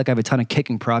 God, I feel like I have a ton of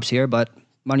kicking props here, but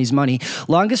money's money.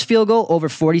 Longest field goal over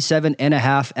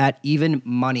 47.5 at even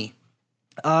money.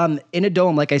 In a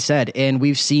dome, like I said, and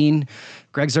we've seen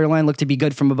Greg Zuerlein look to be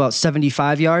good from about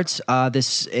 75 yards.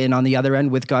 And on the other end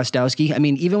with Gostowski.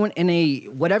 Even when in a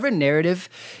whatever narrative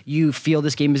you feel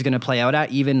this game is going to play out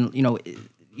at, even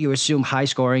you assume high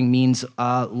scoring means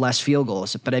less field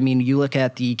goals. But you look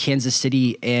at the Kansas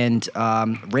City and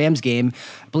Rams game.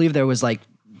 I believe there was like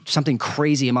something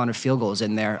crazy amount of field goals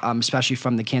in there, especially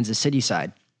from the Kansas City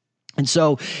side. And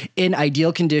so in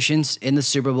ideal conditions in the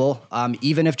Super Bowl,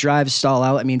 even if drives stall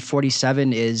out,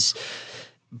 47 is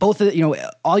both,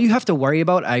 all you have to worry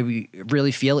about, I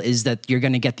really feel, is that you're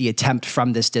going to get the attempt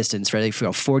from this distance, really,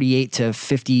 48 to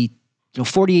 50,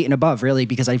 48 and above, really,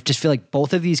 because I just feel like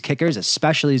both of these kickers,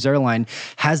 especially Zuerlein,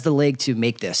 has the leg to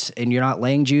make this. And you're not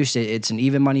laying juice. It's an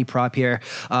even money prop here.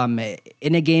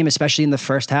 In a game, especially in the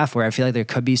first half, where I feel like there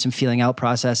could be some feeling out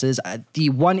processes. The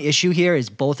one issue here is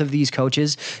both of these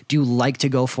coaches do like to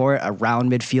go for it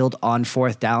around midfield on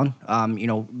fourth down.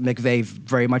 McVay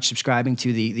very much subscribing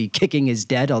to the kicking is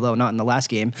dead, although not in the last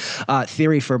game,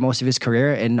 theory for most of his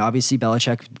career. And obviously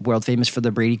Belichick, world famous for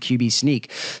the Brady QB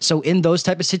sneak. So in those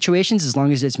type of situations, as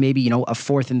long as it's maybe, a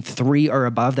 4th and 3 or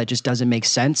above, that just doesn't make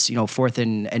sense. 4th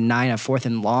and 9, a 4th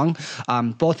and long.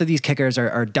 Both of these kickers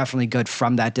are definitely good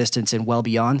from that distance and well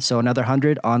beyond. So another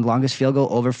 100 on longest field goal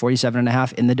over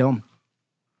 47.5 in the dome.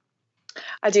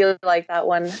 I do like that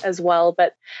one as well.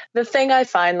 But the thing I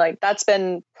find, that's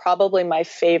been probably my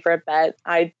favorite bet.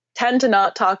 I tend to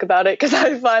not talk about it because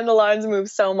I find the lines move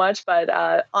so much.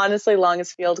 But honestly,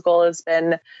 longest field goal has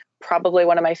been probably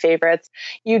one of my favorites.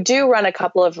 You do run a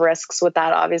couple of risks with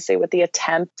that, obviously, with the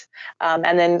attempt.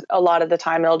 And then a lot of the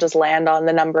time it'll just land on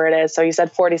the number it is. So you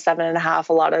said 47.5.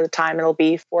 A lot of the time it'll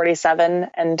be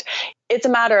 47. And it's a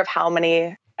matter of how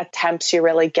many attempts you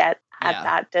really get at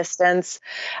that distance.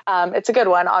 It's a good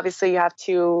one. Obviously, you have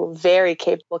two very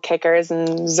capable kickers,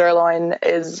 and Zuerlein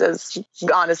is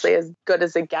honestly as good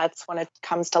as it gets when it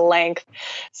comes to length.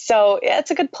 So it's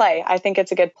a good play. I think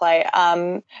it's a good play.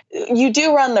 You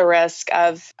do run the risk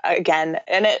of, again,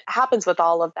 and it happens with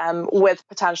all of them, with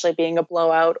potentially being a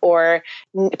blowout or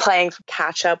playing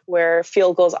catch up where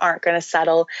field goals aren't going to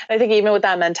settle. And I think even with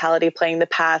that mentality, playing the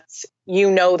Pats,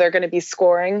 they're going to be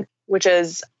scoring, which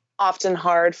is often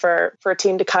hard for a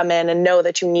team to come in and know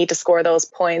that you need to score those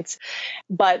points.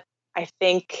 But I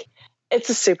think it's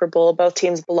a Super Bowl. Both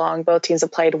teams belong. Both teams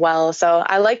have played well. So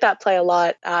I like that play a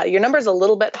lot. Your number's a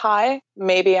little bit high.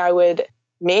 Maybe I would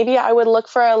look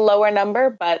for a lower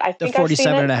number, but I think the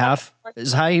 47.5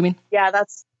 is high, you mean? Yeah,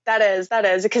 that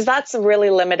is because that's really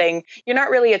limiting. You're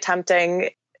not really attempting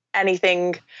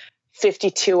anything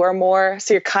 52 or more.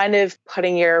 So you're kind of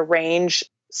putting your range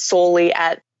solely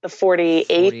at the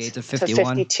 48 to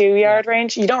 52 yard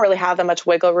range. You don't really have that much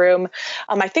wiggle room.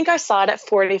 I think I saw it at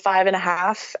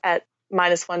 45.5 at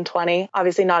minus 120.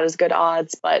 Obviously not as good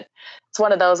odds, but it's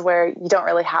one of those where you don't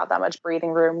really have that much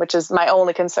breathing room, which is my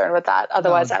only concern with that.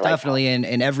 Otherwise, I like definitely,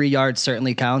 and every yard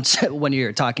certainly counts when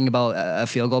you're talking about a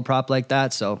field goal prop like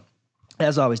that. So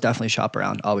as always, definitely shop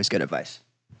around. Always good advice.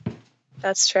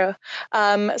 That's true.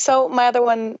 So my other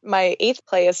one, my eighth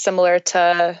play is similar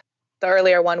to the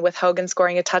earlier one with Hogan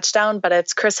scoring a touchdown, but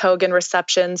it's Chris Hogan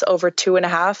receptions over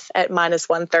 2.5 at minus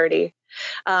 130.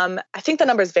 I think the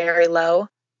number is very low,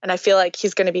 and I feel like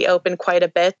he's going to be open quite a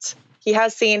bit. he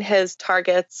has seen his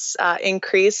targets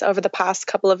increase over the past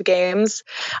couple of games.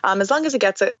 As long as he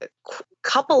gets a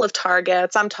couple of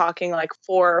targets, I'm talking like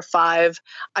 4 or 5,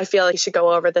 I feel like he should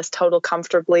go over this total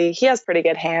comfortably. He has pretty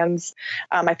good hands.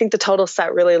 I think the total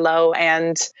set really low,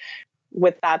 and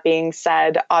with that being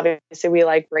said, obviously we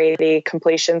like Brady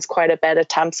completions quite a bit,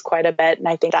 attempts quite a bit, and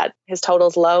I think that his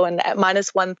total's low. And at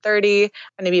minus 130, I'm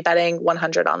going to be betting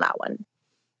 100 on that one.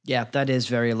 Yeah, that is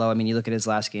very low. I mean, you look at his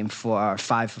last game, 5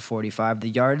 for 45. The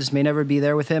yards may never be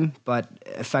there with him, but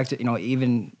effective,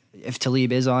 even if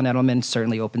Talib is on, Edelman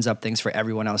certainly opens up things for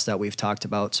everyone else that we've talked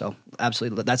about. So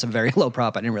absolutely, that's a very low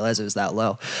prop. I didn't realize it was that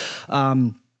low.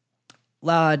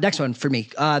 Next one for me.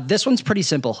 This one's pretty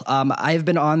simple. I've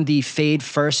been on the fade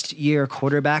first-year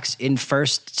quarterbacks in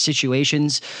first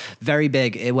situations, very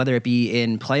big, whether it be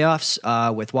in playoffs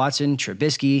with Watson,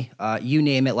 Trubisky, you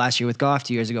name it, last year with Goff,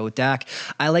 2 years ago with Dak.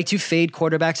 I like to fade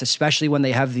quarterbacks, especially when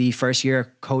they have the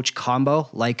first-year coach combo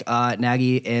like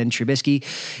Nagy and Trubisky.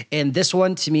 And this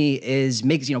one, to me,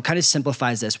 kind of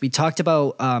simplifies this. We talked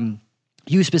about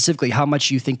you specifically, how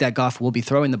much you think that Goff will be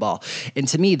throwing the ball. And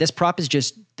to me, this prop is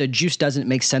just, the juice doesn't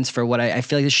make sense for what I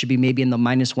feel like this should be maybe in the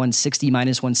minus 160,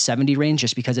 minus 170 range,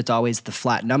 just because it's always the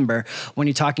flat number when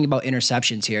you're talking about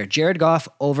interceptions here. Jared Goff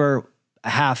over a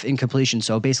half incompletion.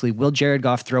 So basically, will Jared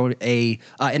Goff throw a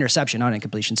interception on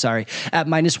incompletion, at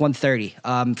minus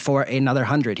 130 for another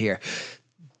 100 here.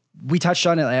 We touched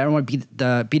on it. I don't want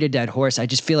to beat a dead horse. I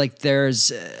just feel like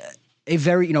there's a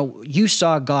very, you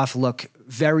saw Goff look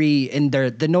very in there.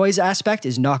 The noise aspect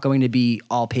is not going to be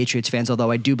all Patriots fans,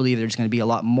 although I do believe there's going to be a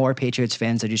lot more Patriots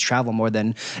fans that just travel more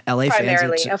than LA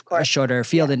primarily, fans. It's of course. A shorter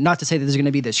field. Yeah. And not to say that there's going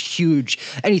to be this huge,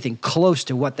 anything close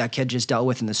to what that kid just dealt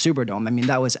with in the Superdome. I mean,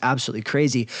 that was absolutely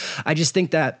crazy. I just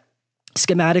think that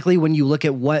schematically, when you look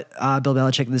at what Bill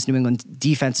Belichick and this New England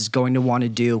defense is going to want to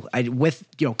do,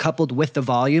 coupled with the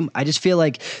volume, I just feel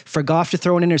like for Goff to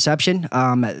throw an interception,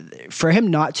 for him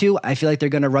not to, I feel like they're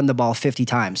going to run the ball 50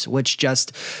 times, which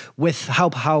just with how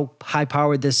high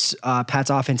powered this Pats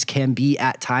offense can be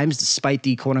at times, despite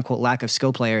the quote unquote lack of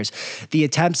skill players, the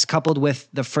attempts coupled with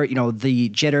the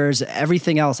jitters,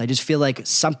 everything else, I just feel like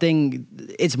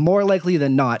it's more likely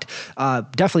than not,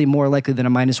 definitely more likely than a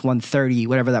minus 130,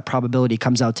 whatever that probability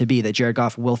comes out to be, that Jared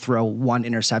Goff will throw one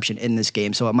interception in this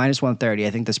game. So at minus 130,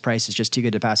 I think this price is just too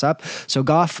good to pass up. So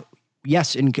Goff,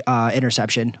 yes,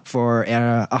 interception for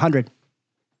 100.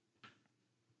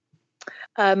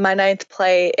 My ninth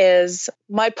play is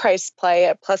my price play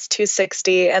at plus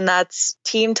 260, and that's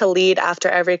team to lead after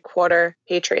every quarter,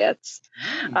 Patriots.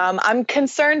 I'm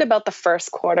concerned about the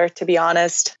first quarter, to be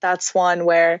honest. That's one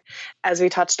where, as we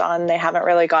touched on, they haven't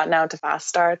really gotten out to fast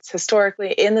starts.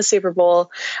 Historically, in the Super Bowl,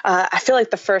 I feel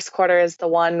like the first quarter is the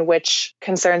one which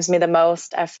concerns me the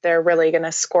most. If they're really going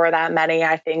to score that many,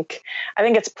 I think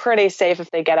it's pretty safe if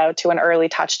they get out to an early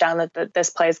touchdown that this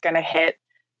play is going to hit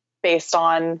based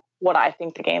on what I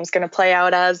think the game's going to play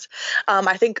out as.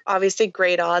 I think obviously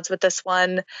great odds with this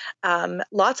one.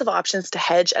 Lots of options to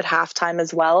hedge at halftime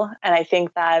as well. And I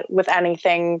think that with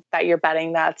anything that you're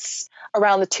betting that's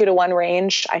around the 2-to-1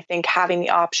 range, I think having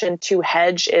the option to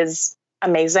hedge is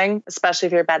amazing, especially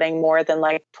if you're betting more than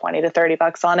like $20 to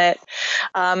 $30 on it.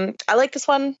 I like this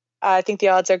one. I think the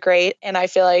odds are great. And I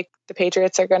feel like the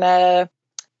Patriots are going to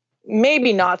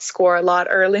maybe not score a lot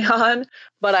early on,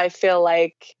 but I feel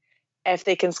like if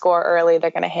they can score early, they're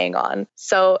going to hang on.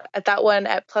 So at that one,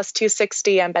 at plus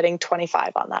 260, I'm betting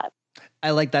 25 on that.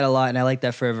 I like that a lot, and I like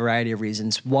that for a variety of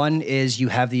reasons. One is you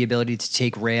have the ability to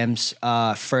take Rams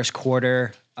first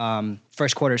quarter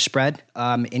spread,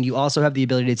 and you also have the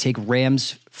ability to take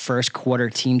Rams first quarter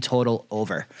team total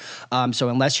over. So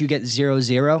unless you get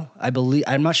 0-0,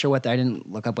 I'm not sure I didn't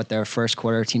look up what their first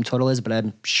quarter team total is, but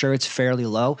I'm sure it's fairly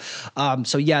low.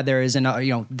 So yeah, there is it's like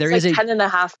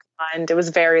 10.5 combined. It was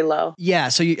very low. Yeah.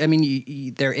 So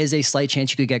there is a slight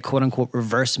chance you could get quote unquote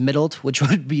reverse middled, which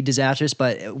would be disastrous.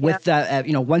 But with that,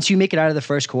 once you make it out of the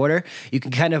first quarter, you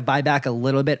can kind of buy back a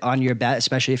little bit on your bet,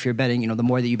 especially if you're betting, the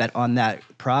more that you bet on that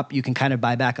prop, you can kind of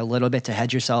buy back a little bit to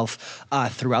hedge yourself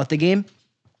throughout the game.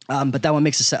 But that one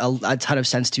makes a ton of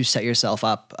sense to set yourself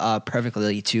up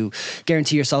perfectly to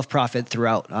guarantee yourself profit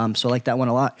throughout. So I like that one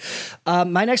a lot.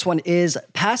 My next one is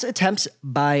pass attempts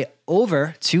by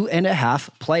over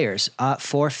 2.5 players,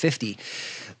 450.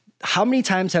 how many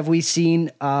times have we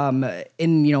seen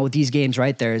in these games,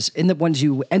 right? There's in the ones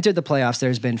you entered the playoffs,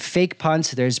 there's been fake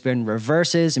punts, there's been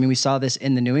reverses. I mean, we saw this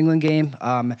in the New England game.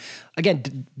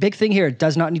 Again, big thing here, it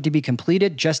does not need to be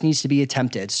completed, just needs to be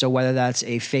attempted. So whether that's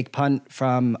a fake punt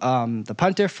from the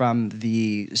punter, from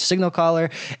the signal caller,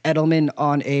 Edelman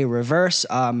on a reverse,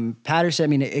 Patterson, I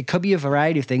mean, it could be a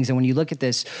variety of things. And when you look at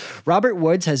this, Robert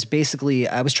Woods has basically,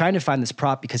 I was trying to find this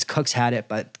prop because Cooks had it,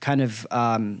 but kind of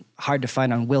hard to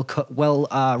find on will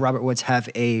Robert Woods have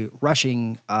a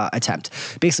rushing attempt,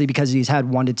 basically because he's had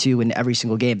 1 to 2 in every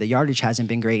single game. The yardage hasn't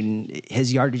been great, and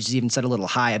his yardage is even set a little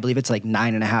high. I believe it's like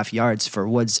 9.5 yards for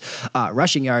Woods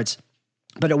rushing yards,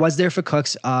 but it was there for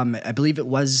Cooks. I believe it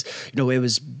was, it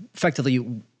was effectively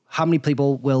how many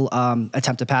people will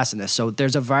attempt to pass in this. So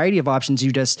there's a variety of options.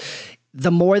 The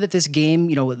more that this game,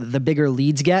 the bigger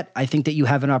leads get, I think that you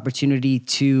have an opportunity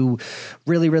to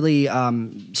really, really,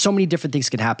 so many different things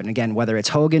can happen. Again, whether it's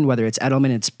Hogan, whether it's Edelman,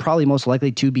 it's probably most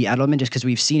likely to be Edelman just because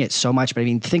we've seen it so much. But I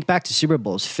mean, think back to Super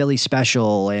Bowls, Philly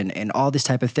special and all this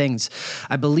type of things.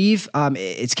 I believe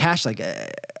it's cashed like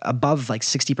above like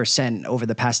 60% over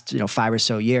the past, 5 or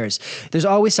so years. There's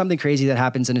always something crazy that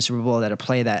happens in a Super Bowl, that a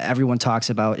play that everyone talks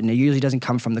about, and it usually doesn't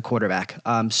come from the quarterback.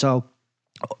 So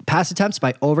pass attempts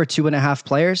by over 2.5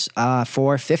 players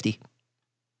for 50.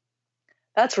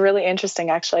 That's really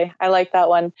interesting, actually. I like that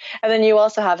one. And then you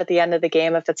also have at the end of the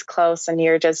game, if it's close and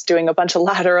you're just doing a bunch of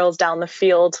laterals down the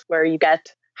field where you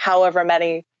get however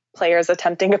many players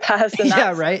attempting to pass.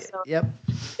 Yeah, right. So, yep.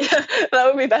 That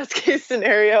would be best case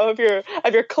scenario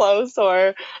if you're close,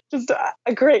 or just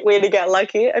a great way to get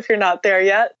lucky if you're not there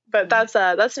yet. But that's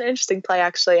an interesting play,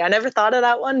 actually. I never thought of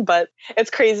that one, but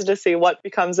it's crazy to see what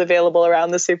becomes available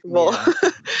around the Super Bowl. Yeah.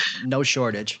 No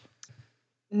shortage.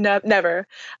 No, never.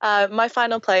 My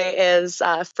final play is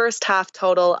first half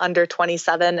total under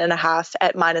 27.5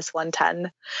 at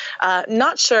 -110.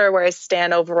 Not sure where I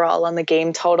stand overall on the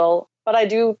game total, but I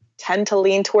do tend to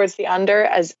lean towards the under,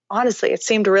 as honestly, it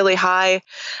seemed really high.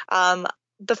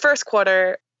 The first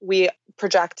quarter, we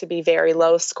project to be very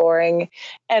low scoring.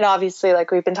 And obviously,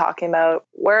 like we've been talking about,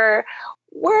 we're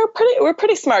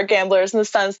pretty smart gamblers in the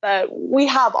sense that we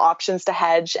have options to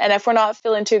hedge. And if we're not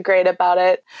feeling too great about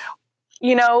it,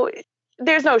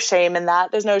 there's no shame in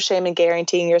that. There's no shame in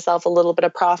guaranteeing yourself a little bit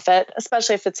of profit,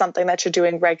 especially if it's something that you're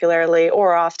doing regularly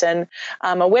or often.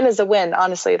 A win is a win.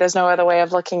 Honestly, there's no other way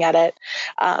of looking at it.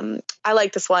 I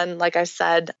like this one. Like I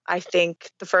said, I think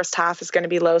the first half is going to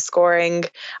be low scoring.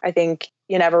 I think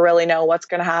you never really know what's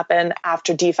going to happen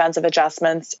after defensive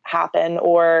adjustments happen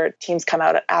or teams come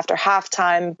out after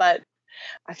halftime. But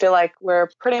I feel like we're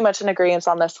pretty much in agreement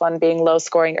on this one being low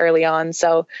scoring early on.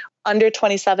 So under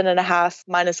 27.5,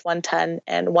 -110,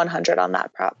 and 100 on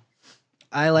that prop.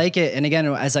 I like it. And again,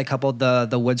 as I coupled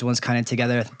the Woods ones kind of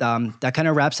together, that kind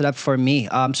of wraps it up for me.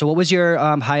 So what was your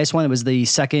highest one? It was the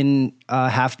second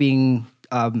half being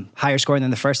higher scoring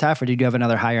than the first half, or did you have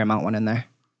another higher amount one in there?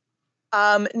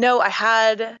 No, I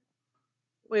had...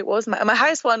 Wait, what was my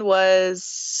highest one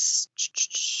was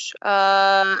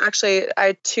actually I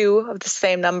had 2 of the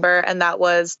same number, and that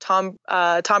was Tom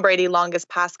Brady longest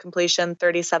pass completion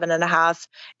 37.5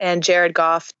 and Jared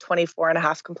Goff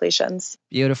 24.5 completions.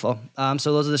 Beautiful.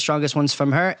 So those are the strongest ones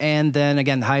from her, and then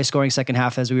again the highest scoring second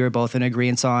half, as we were both in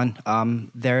agreement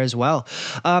on there as well.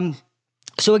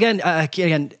 So again,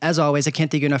 as always, I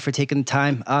can't thank you enough for taking the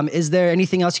time. Is there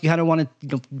anything else you kind of want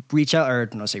to reach out, or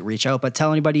not say reach out, but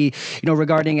tell anybody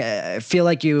regarding? I feel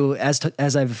like you, as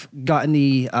I've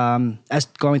gotten as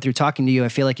going through talking to you, I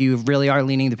feel like you really are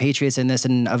leaning the Patriots in this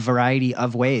in a variety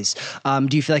of ways.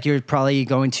 Do you feel like you're probably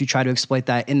going to try to exploit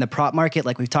that in the prop market,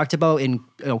 like we've talked about, in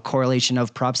correlation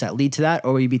of props that lead to that,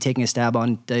 or will you be taking a stab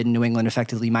on the New England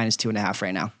effectively -2.5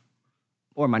 right now,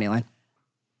 or money line?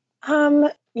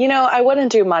 I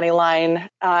wouldn't do money line.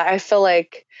 I feel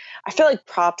like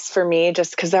props for me,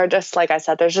 just because they're just, like I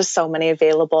said, there's just so many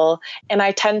available, and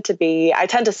I tend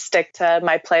to stick to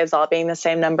my plays all being the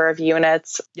same number of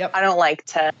units. Yep. I don't like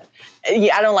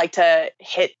to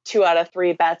hit 2 out of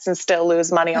 3 bets and still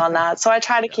lose money on that. So I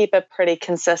try to keep it pretty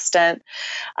consistent.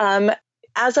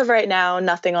 As of right now,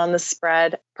 nothing on the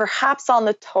spread, perhaps on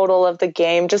the total of the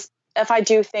game, just if I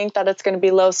do think that it's going to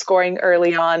be low scoring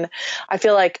early on. I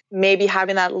feel like maybe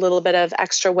having that little bit of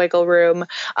extra wiggle room.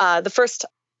 The first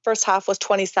half was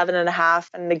 27.5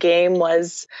 and the game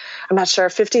was, I'm not sure,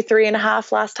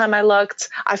 53.5 last time I looked.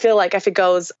 I feel like if it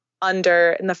goes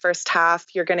under in the first half,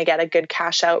 you're going to get a good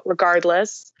cash out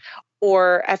regardless.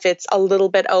 Or if it's a little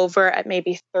bit over at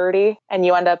maybe 30 and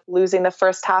you end up losing the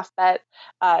first half bet,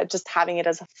 just having it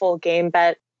as a full game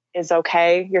bet is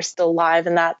okay. You're still live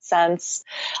in that sense.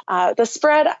 The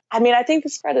spread, I mean, I think the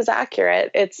spread is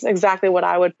accurate. It's exactly what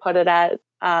I would put it at.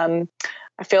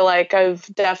 I feel like I've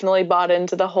definitely bought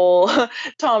into the whole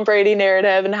Tom Brady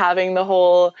narrative and having the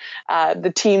whole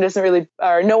the team doesn't really,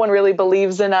 or no one really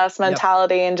believes in us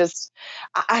mentality. Yep. And just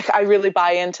I really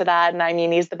buy into that. And I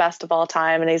mean, he's the best of all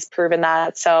time, and he's proven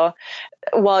that. So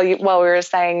while we were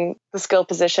saying the skill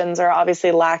positions are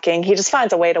obviously lacking, he just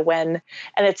finds a way to win,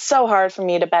 and it's so hard for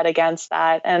me to bet against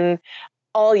that. And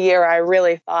all year, I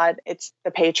really thought it's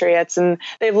the Patriots, and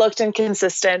they've looked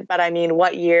inconsistent. But I mean,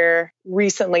 what year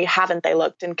recently haven't they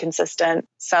looked inconsistent?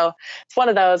 So it's one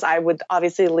of those. I would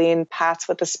obviously lean Pats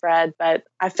with the spread, but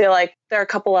I feel like there are a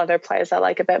couple other plays I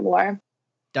like a bit more.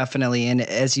 Definitely. And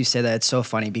as you say that, it's so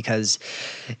funny because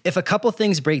if a couple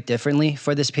things break differently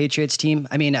for this Patriots team,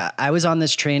 I mean, I was on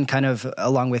this train kind of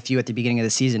along with you at the beginning of the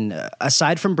season.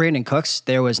 Aside from Brandon Cooks,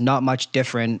 there was not much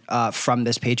different from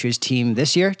this Patriots team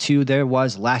this year to there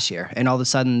was last year. And all of a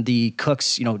sudden the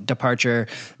Cooks, departure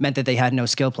meant that they had no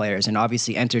skill players. And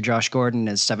obviously enter Josh Gordon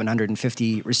as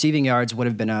 750 receiving yards would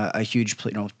have been a huge,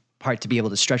 part to be able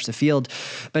to stretch the field.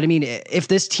 But I mean, if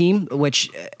this team,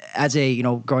 which as a,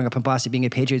 growing up in Boston, being a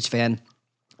Patriots fan,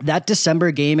 that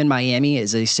December game in Miami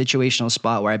is a situational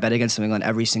spot where I bet against New England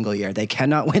every single year. They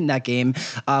cannot win that game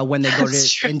when they go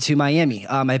into Miami.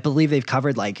 I believe they've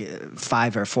covered like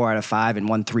 5 or 4 out of 5 and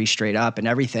won 3 straight up and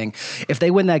everything. If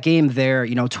they win that game, they're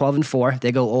 12-4.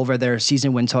 They go over their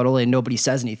season win total and nobody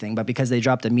says anything. But because they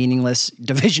dropped a meaningless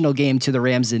divisional game to the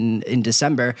Rams in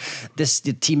December, the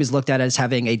team is looked at as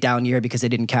having a down year because they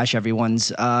didn't cash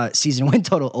everyone's season win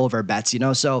total over bets.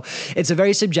 So it's a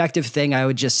very subjective thing. I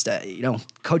would just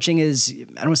coaching is, I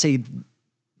don't want to say,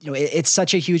 it's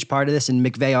such a huge part of this, and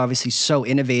McVay obviously so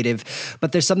innovative,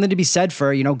 but there's something to be said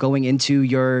for, going into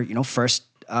your, first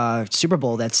Super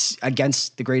Bowl that's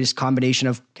against the greatest combination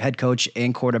of head coach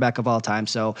and quarterback of all time.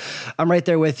 So I'm right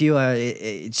there with you.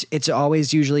 It's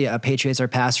always usually a Patriots or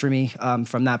pass for me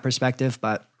from that perspective,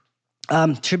 but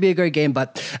should be a great game.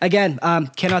 But again,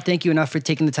 cannot thank you enough for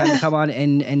taking the time to come on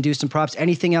and do some props.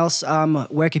 Anything else?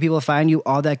 Where can people find you?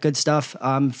 All that good stuff.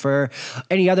 For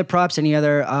any other props, any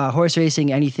other horse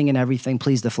racing, anything and everything,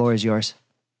 please, the floor is yours.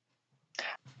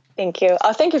 Thank you.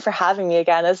 Thank you for having me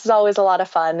again. This is always a lot of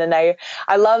fun. And I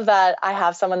love that I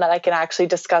have someone that I can actually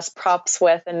discuss props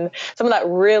with and someone that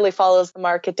really follows the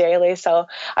market daily. So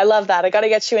I love that. I got to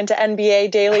get you into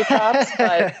NBA daily props.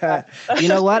 But you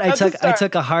know what? I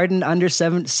took a Harden under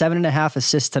 7.5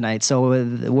 assists tonight. So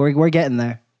we're getting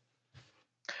there.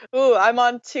 Ooh, I'm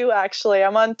on 2 actually.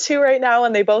 I'm on 2 right now,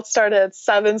 and they both started at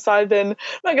 7. So I'm not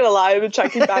gonna lie, I've been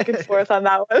checking back and forth on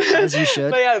that one. As you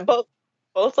should. But yeah, both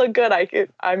look good.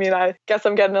 I guess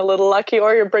I'm getting a little lucky,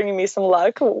 or you're bringing me some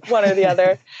luck, one or the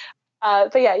other.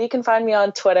 But yeah, you can find me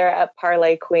on Twitter at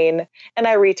Parlay Queen, and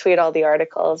I retweet all the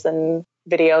articles and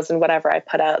videos and whatever I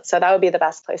put out. So that would be the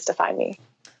best place to find me.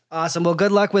 Awesome. Well,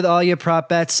 good luck with all your prop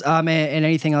bets and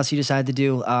anything else you decide to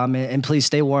do. And please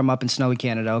stay warm up in snowy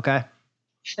Canada, okay?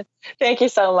 Thank you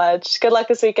so much. Good luck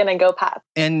this weekend, and go Pats.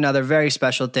 And another very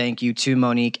special thank you to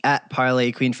Monique at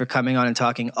Parlay Queen for coming on and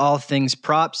talking all things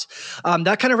props.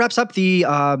 That kind of wraps up the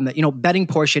betting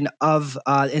portion of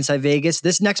Inside Vegas.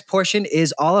 This next portion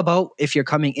is all about if you're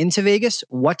coming into Vegas,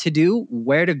 what to do,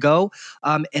 where to go,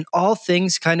 and all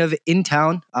things kind of in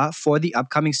town for the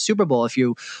upcoming Super Bowl. If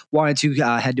you wanted to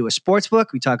head to a sports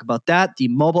book, we talk about that, the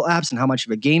mobile apps and how much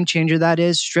of a game changer that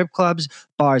is, strip clubs,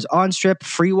 bars on strip,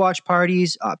 free watch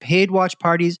parties, paid watch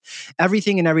parties,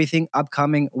 everything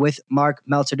upcoming with Mark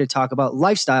Meltzer to talk about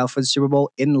lifestyle for the Super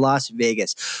Bowl in Las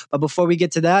Vegas. But before we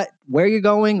get to that, where you're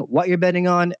going, what you're betting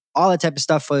on, all that type of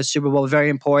stuff for the Super Bowl, very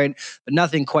important, but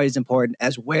nothing quite as important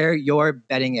as where you're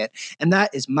betting it. And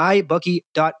that is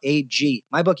mybookie.ag.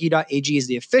 Mybookie.ag is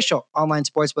the official online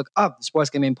sportsbook of the Sports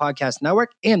Gambling Podcast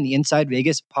Network and the Inside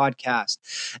Vegas podcast.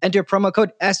 Enter promo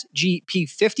code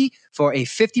SGP50 for a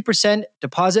 50%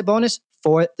 deposit bonus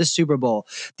for the Super Bowl.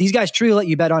 These guys truly let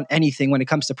you bet on anything when it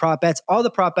comes to prop bets. All the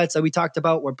prop bets that we talked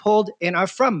about were pulled and are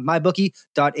from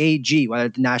mybookie.ag, whether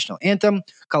it's the national anthem,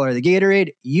 color of the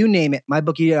Gatorade, you name it.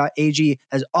 Mybookie.ag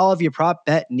has all of your prop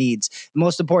bet needs.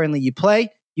 Most importantly, you play,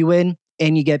 you win,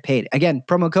 and you get paid. Again,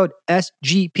 promo code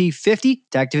SGP50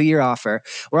 to activate your offer.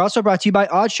 We're also brought to you by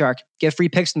OddsShark. Get free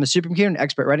picks from the supercomputer and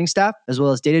expert writing staff, as well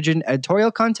as data-driven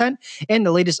editorial content and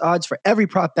the latest odds for every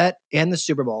prop bet and the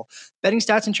Super Bowl. Betting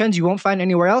stats and trends you won't find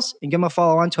anywhere else. And give them a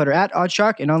follow on Twitter at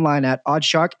OddsShark and online at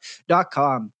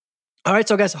oddshark.com. All right,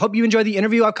 so guys, I hope you enjoy the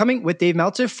interview upcoming with Dave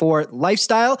Meltzer for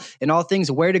lifestyle and all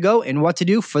things where to go and what to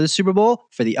do for the Super Bowl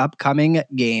for the upcoming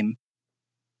game.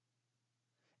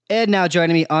 And now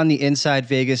joining me on the Inside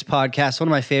Vegas podcast, one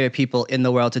of my favorite people in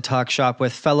the world to talk shop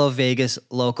with, fellow Vegas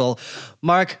local,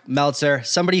 Mark Meltzer,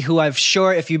 somebody who I'm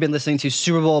sure if you've been listening to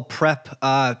Super Bowl prep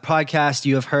podcast,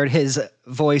 you have heard his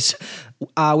voice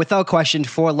without question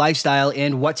for lifestyle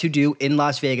and what to do in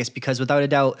Las Vegas, because without a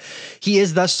doubt, he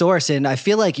is the source. And I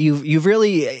feel like you've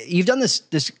done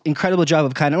this incredible job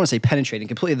of kind of, I don't want to say penetrating,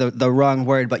 completely the wrong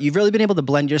word, but you've really been able to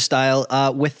blend your style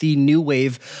with the new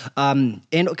wave and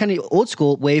kind of old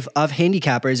school wave of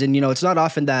handicappers. And, it's not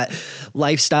often that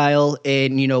lifestyle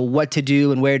and, what to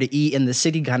do and where to eat in the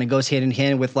city kind of goes hand in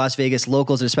hand with Las Vegas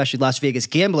locals and especially Las Vegas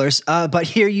gamblers. But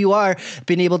here you are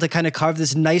being able to kind of carve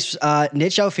this nice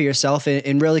niche out for yourself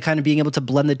and really kind of being able to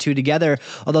blend the two together.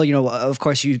 Although, of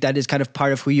course, that is kind of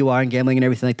part of who you are in gambling and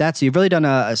everything like that. So you've really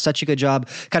done such a good job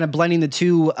kind of blending the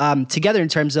two together in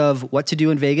terms of what to do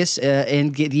in Vegas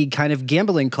and the kind of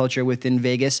gambling culture within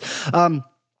Vegas.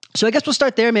 So I guess we'll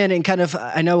start there, man, and kind of,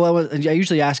 I know I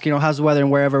usually ask, how's the weather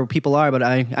and wherever people are, but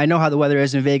I know how the weather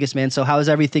is in Vegas, man. So how is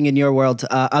everything in your world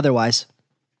otherwise?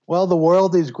 Well, the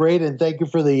world is great, and thank you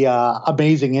for the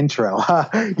amazing intro.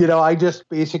 I just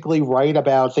basically write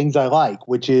about things I like,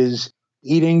 which is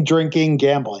eating, drinking,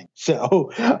 gambling.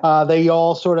 So they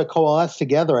all sort of coalesce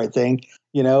together, I think.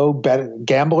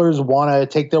 Gamblers want to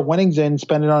take their winnings and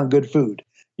spend it on good food,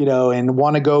 and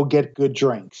want to go get good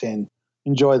drinks and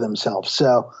enjoy themselves.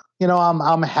 So,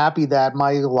 I'm happy that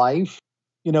my life,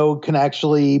 can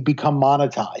actually become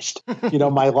monetized.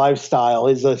 My lifestyle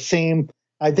is the same,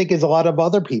 I think, as a lot of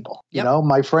other people. Yep.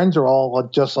 My friends are all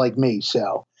just like me.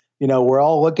 So, we're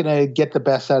all looking to get the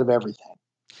best out of everything.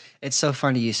 It's so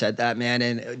funny you said that, man.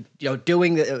 And,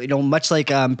 doing, much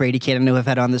like Brady Cannon, who I've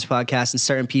had on this podcast, and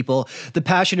certain people, the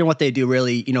passion in what they do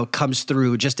really, comes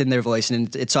through just in their voice.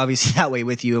 And it's obviously that way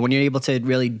with you. And when you're able to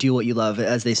really do what you love,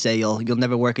 as they say, you'll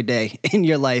never work a day in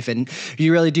your life. And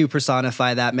you really do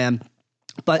personify that, man.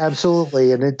 But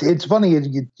absolutely. And it's funny,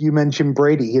 you mentioned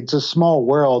Brady. It's a small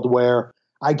world where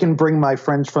I can bring my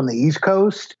friends from the East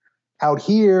Coast out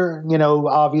here,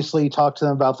 obviously talk to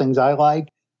them about things I like.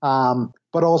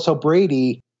 But also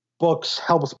Brady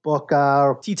helps book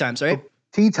tee times, right?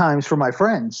 Tee times for my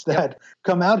friends that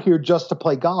come out here just to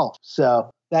play golf.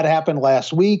 So that happened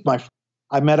last week.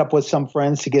 I met up with some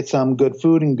friends to get some good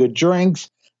food and good drinks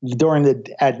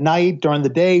at night, during the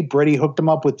day. Brady hooked them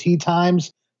up with tee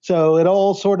times. So it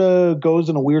all sort of goes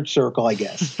in a weird circle, I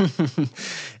guess.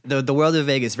 The world of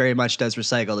Vegas very much does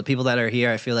recycle. The people that are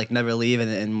here, I feel like, never leave.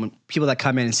 And people that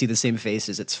come in and see the same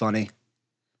faces, it's funny.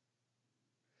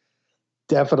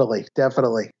 Definitely.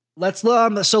 Let's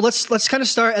kind of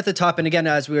start at the top. And again,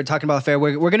 as we were talking about fair,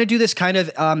 we're going to do this kind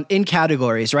of in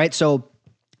categories, right? So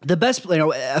the best,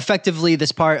 effectively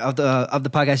this part of the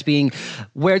podcast being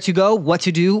where to go, what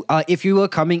to do if you are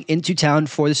coming into town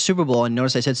for the Super Bowl. And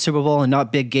notice I said Super Bowl and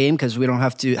not big game because we don't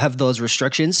have to have those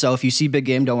restrictions. So if you see big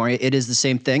game, don't worry, it is the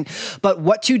same thing. But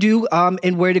what to do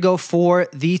and where to go for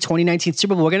the 2019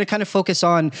 Super Bowl. We're going to kind of focus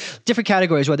on different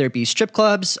categories, whether it be strip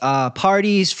clubs,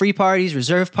 parties, free parties,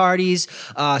 reserve parties,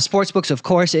 sports books, of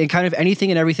course, and kind of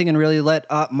anything and everything, and really let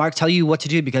Mark tell you what to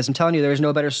do, because I'm telling you, there's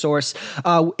no better source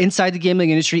inside the gambling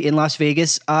industry in Las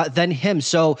Vegas than him.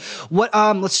 So what?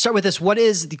 Let's start with this. What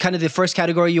is the first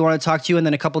category you want to talk to, and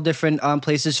then a couple different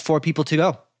places for people to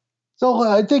go? So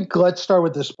I think let's start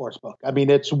with the sports book. I mean,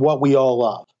 it's what we all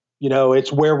love.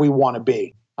 It's where we want to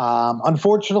be.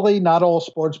 Unfortunately, not all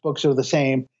sports books are the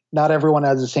same. Not everyone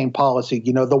has the same policy.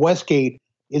 The Westgate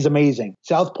is amazing.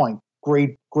 South Point,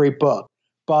 great book,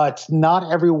 but not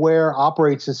everywhere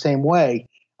operates the same way.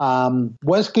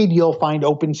 Westgate, you'll find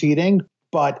open seating,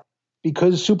 but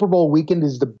because Super Bowl weekend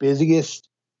is the busiest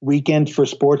weekend for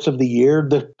sports of the year,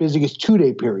 the busiest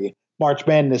 2-day period. March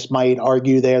Madness might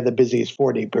argue they're the busiest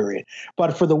 4-day period.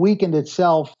 But for the weekend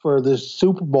itself, for the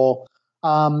Super Bowl,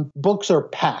 books are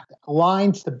packed.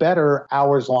 Lines to better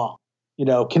hours long.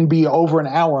 Can be over an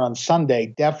hour on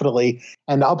Sunday, definitely,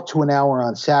 and up to an hour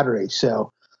on Saturday.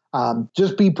 So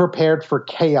just be prepared for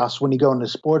chaos when you go into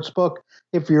sports book.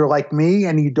 If you're like me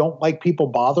and you don't like people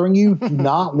bothering you, do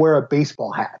not wear a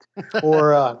baseball hat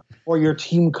or your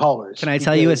team colors. Can I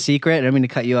tell you a secret? I don't mean to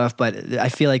cut you off, but I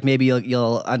feel like maybe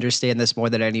you'll understand this more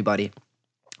than anybody.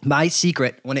 My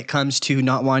secret when it comes to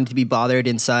not wanting to be bothered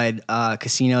inside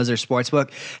casinos or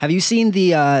sportsbook. Have you seen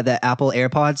the Apple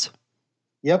AirPods?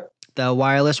 Yep. the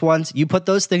wireless ones, you put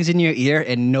those things in your ear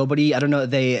and nobody, I don't know,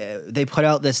 they put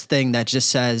out this thing that just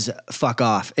says, fuck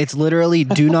off. It's literally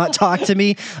do not talk to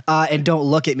me and don't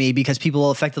look at me, because people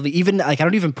will effectively, even like, I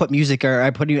don't even put music or I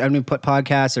don't even put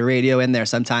podcasts or radio in there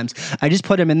sometimes. I just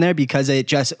put them in there because it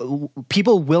just,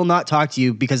 people will not talk to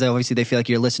you because obviously they feel like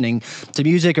you're listening to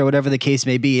music or whatever the case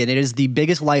may be. And it is the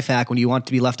biggest life hack when you want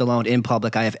to be left alone in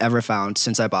public I have ever found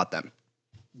since I bought them.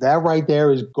 That right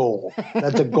there is gold.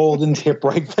 That's a golden tip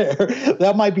right there.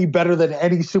 That might be better than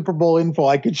any Super Bowl info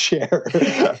I could share.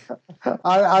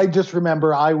 I just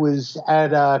remember I was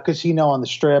at a casino on the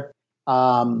Strip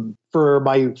for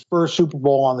my first Super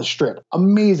Bowl on the Strip.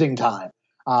 Amazing time.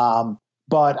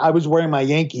 But I was wearing my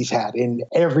Yankees hat and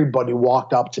everybody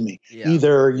walked up to me. Yeah.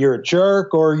 Either you're a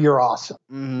jerk or you're awesome.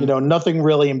 Mm-hmm. You know, nothing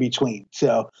really in between.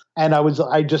 So, and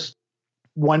I just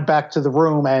went back to the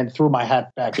room and threw my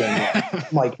hat back in. I'm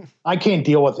like, I can't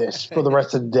deal with this for the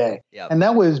rest of the day. Yep. And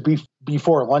that was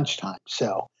before lunchtime.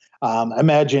 So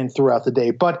imagine throughout the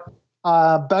day. But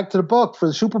back to the book for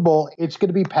the Super Bowl, it's going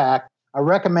to be packed. I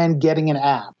recommend getting an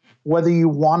app. Whether you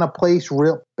want to place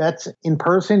real bets in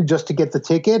person just to get the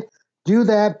ticket, do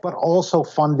that, but also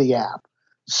fund the app.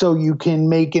 So you can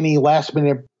make any last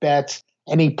minute bets,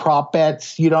 any prop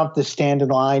bets. You don't have to stand in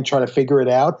line, try to figure it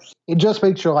out. It just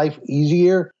makes your life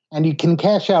easier, and you can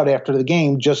cash out after the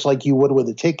game just like you would with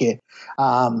a ticket.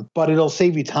 But it'll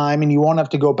save you time, and you won't have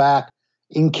to go back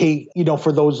in case,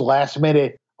 for those last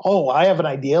minute, I have an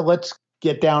idea. Let's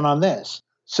get down on this.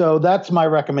 So that's my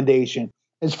recommendation.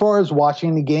 As far as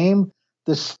watching the game,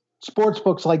 the sports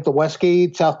books like the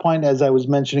Westgate, South Point, as I was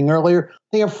mentioning earlier,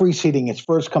 they have free seating. It's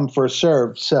first come, first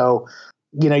served. So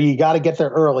you got to get there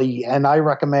early, and I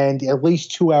recommend at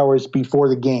least 2 hours before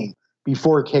the game,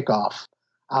 before kickoff.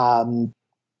 And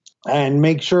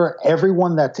make sure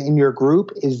everyone that's in your group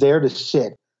is there to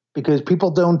sit, because people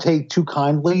don't take too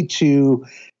kindly to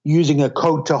using a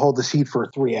coat to hold the seat for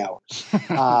 3 hours.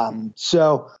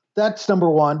 So that's number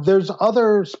one. There's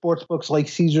other sports books like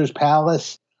Caesar's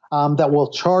Palace that will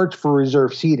charge for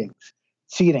reserved seating.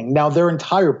 Now, their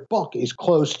entire book is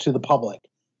closed to the public.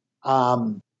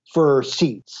 For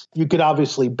seats. You could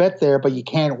obviously bet there, but you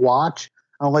can't watch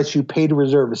unless you pay to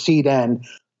reserve a seat. And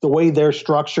the way their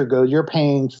structure goes, you're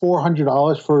paying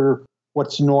 $400 for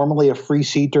what's normally a free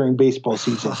seat during baseball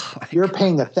season. You're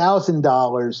paying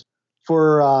 $1,000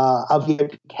 for a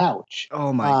VIP couch.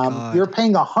 Oh my God. You're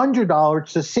paying $100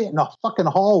 to sit in a fucking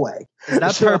hallway. Is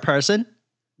that per person?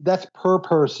 That's per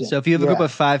person. So if you have a group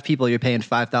of 5 people, you're paying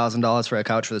 $5,000 for a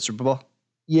couch for the Super Bowl?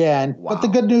 Yeah, but the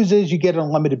good news is you get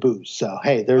unlimited booze. So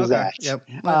hey, there's that. Yep.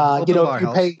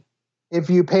 If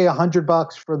you pay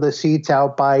 $100 for the seats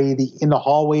out in the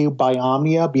hallway by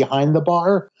Omnia behind the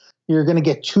bar, you're going to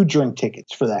get 2 drink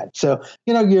tickets for that. So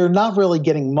you're not really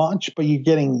getting much, but you're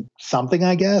getting something,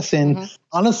 I guess. And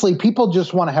honestly, people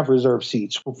just want to have reserved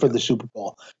seats for the Super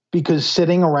Bowl, because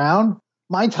sitting around,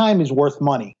 my time is worth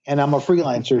money, and I'm a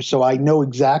freelancer, so I know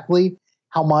exactly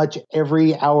how much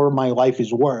every hour of my life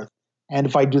is worth. And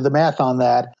if I do the math on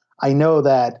that, I know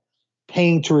that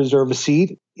paying to reserve a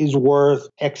seat is worth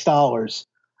X dollars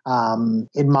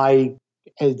the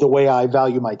way I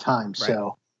value my time. Right.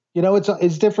 So,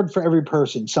 it's different for every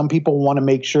person. Some people want to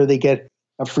make sure they get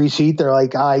a free seat. They're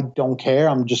like, I don't care.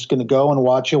 I'm just going to go and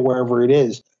watch it wherever it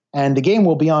is. And the game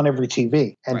will be on every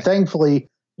TV. And Thankfully,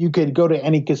 you could go to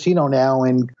any casino now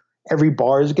and every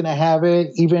bar is going to have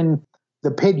it. Even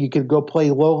the Pit, you could go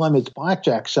play low limits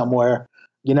blackjack somewhere,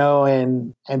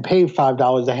 and pay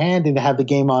 $5 a hand and have the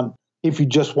game on if you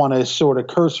just want to sort of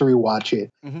cursory watch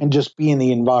it and just be in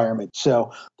the environment.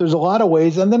 So there's a lot of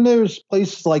ways. And then there's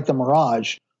places like the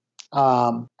Mirage,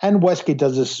 and Westgate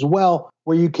does this as well,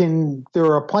 where there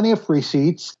are plenty of free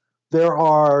seats. There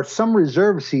are some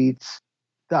reserved seats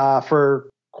for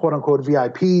quote unquote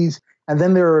VIPs. And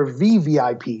then there are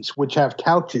VVIPs, which have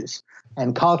couches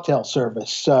and cocktail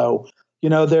service. So,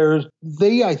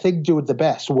 they, I think, do it the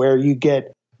best, where you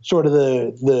get sort of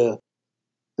the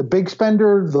big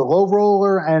spender, the low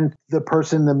roller, and the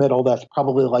person in the middle that's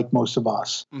probably like most of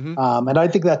us. And I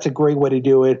think that's a great way to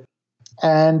do it.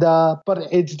 And but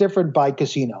it's different by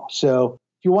casino. So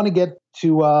if you want to get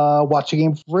to watch a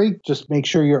game for free, just make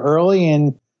sure you're early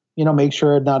and, make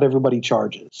sure not everybody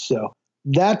charges. So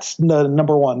that's the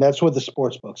number one. That's with the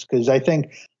sports books, because I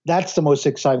think that's the most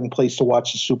exciting place to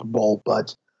watch the Super Bowl.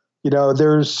 But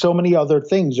there's so many other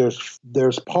things.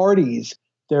 There's parties.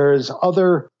 There's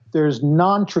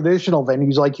non-traditional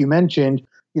venues, like you mentioned.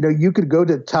 You could go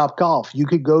to Top Golf. You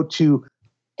could go to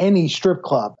any strip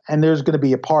club, and there's going to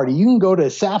be a party. You can go to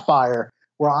Sapphire,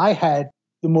 where I had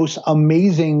the most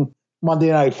amazing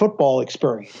Monday Night Football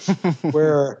experience,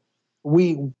 where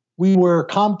we we were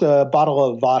comped a bottle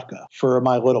of vodka for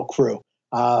my little crew,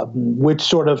 which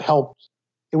sort of helped.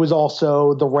 It was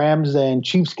also the Rams and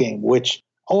Chiefs game, which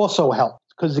also helped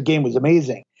because the game was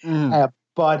amazing.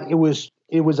 But it was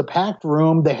a packed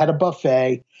room. They had a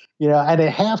buffet, and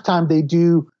at halftime they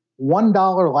do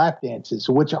 $1 lap dances,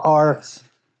 which are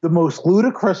the most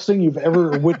ludicrous thing you've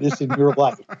ever witnessed in your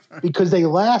life because they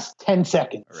last 10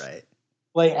 seconds.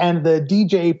 Right. And the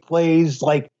DJ plays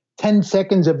 10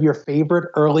 seconds of your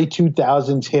favorite early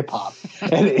 2000s hip hop.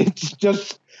 And it's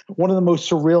just one of the most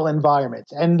surreal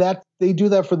environments. And that they do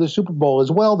that for the Super Bowl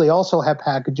as well. They also have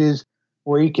packages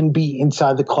where you can be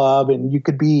inside the club and you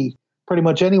could be pretty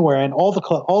much anywhere. And all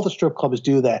the strip clubs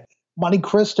do that. Monte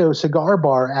Cristo Cigar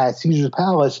Bar at Caesar's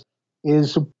Palace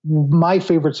is my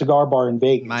favorite cigar bar in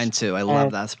Vegas. Mine too. I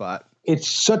love that spot. It's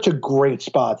such a great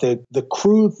spot. The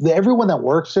crew, everyone that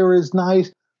works there is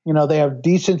nice. They have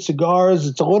decent cigars.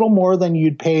 It's a little more than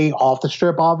you'd pay off the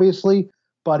strip, obviously,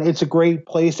 but it's a great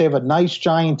place. They have a nice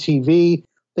giant TV.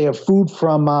 They have food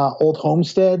from Old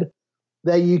Homestead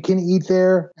that you can eat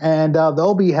there, and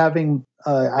they'll be having,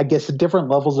 I guess, different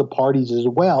levels of parties as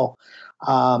well.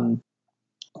 And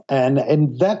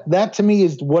that to me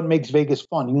is what makes Vegas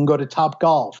fun. You can go to Top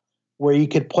Golf, where you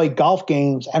could play golf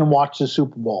games and watch the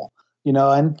Super Bowl.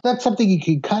 And that's something you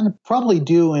could kind of probably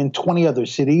do in 20 other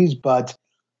cities, but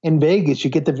in Vegas,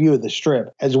 you get the view of the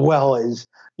Strip as well as,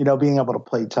 being able to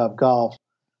play Top Golf.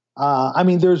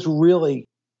 There's really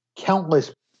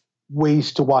countless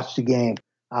ways to watch the game.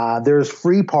 There's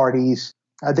free parties.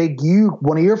 I think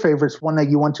one of your favorites, one that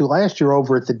you went to last year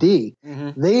over at the D,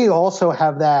 they also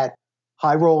have that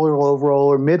high roller, low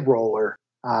roller, mid roller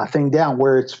thing down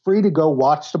where it's free to go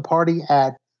watch the party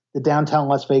at the downtown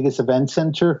Las Vegas Event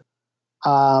Center.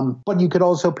 But you could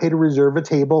also pay to reserve a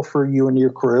table for you and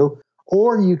your crew,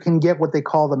 or you can get what they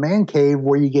call the man cave,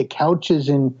 where you get couches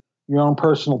and your own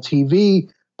personal TV,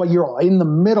 but you're in the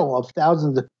middle of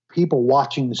thousands of people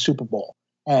watching the Super Bowl.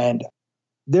 And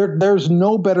there's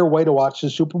no better way to watch the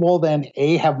Super Bowl than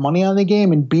A, have money on the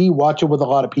game, and B, watch it with a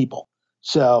lot of people.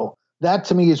 So that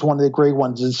to me is one of the great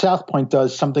ones. And South Point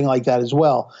does something like that as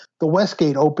well. The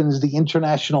Westgate opens the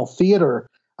International Theater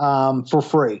for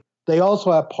free. They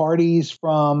also have parties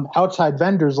from outside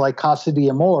vendors like Casa di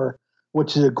Amore,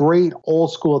 which is a great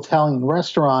old school Italian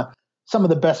restaurant. Some of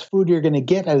the best food you're going to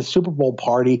get at a Super Bowl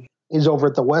party is over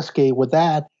at the Westgate with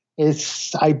that.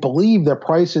 I believe their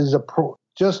price is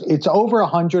it's over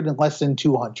 100 and less than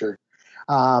 200.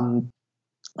 And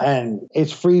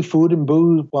it's free food and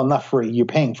booze. Well, not free. You're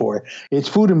paying for it. It's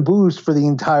food and booze for the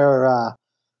entire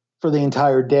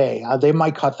day. They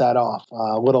might cut that off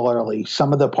a little early.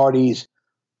 Some of the parties,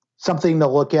 something to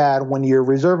look at when you're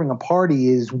reserving a party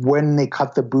is when they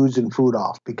cut the booze and food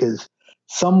off, because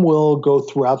some will go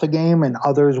throughout the game and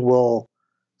others will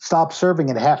stop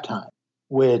serving at halftime,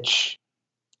 which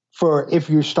if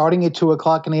you're starting at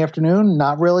 2:00 in the afternoon,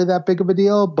 not really that big of a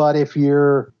deal. But if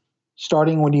you're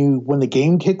starting when the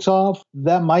game kicks off,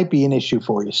 that might be an issue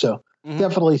for you. So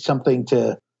definitely something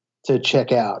to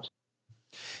check out.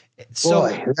 So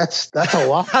boy, that's a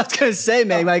lot. I was going to say,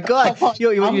 man, my God,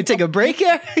 you want to take a break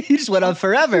here? You just went on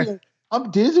forever.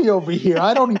 I'm dizzy over here.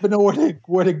 I don't even know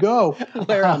where to go.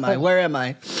 Where am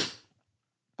I?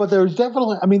 But there's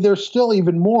definitely, there's still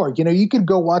even more. You could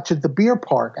go watch at the Beer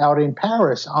Park out in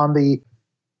Paris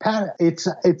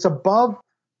it's above,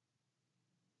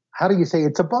 how do you say,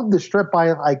 it's above the Strip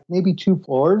by like maybe 2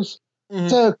 floors.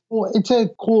 It's a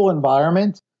cool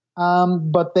environment.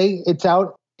 But it's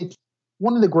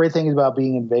one of the great things about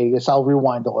being in Vegas, I'll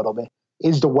rewind a little bit,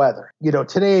 is the weather.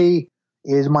 Today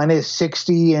is minus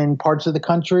 60 in parts of the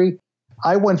country.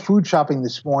 I went food shopping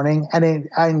this morning and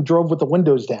I drove with the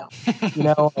windows down.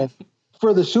 And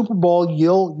for the Super Bowl,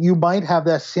 you might have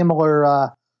that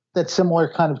similar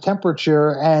kind of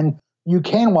temperature, and you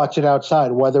can watch it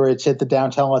outside, whether it's at the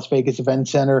downtown Las Vegas Event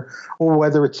Center or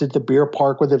whether it's at the Beer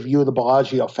Park with a view of the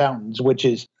Bellagio fountains, which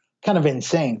is kind of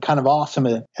insane, kind of awesome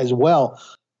as well.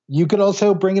 You could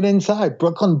also bring it inside.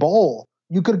 Brooklyn Bowl.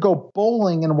 You could go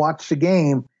bowling and watch the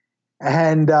game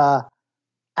and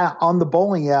on the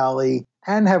bowling alley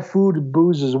and have food and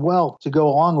booze as well to go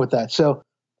along with that. So,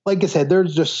 like I said,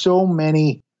 there's just so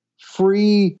many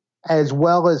free as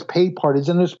well as paid parties.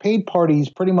 And there's paid parties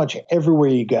pretty much everywhere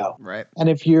you go. Right. And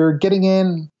if you're getting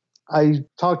in, I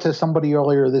talked to somebody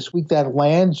earlier this week that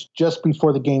lands just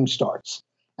before the game starts.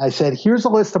 I said, here's a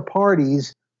list of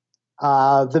parties.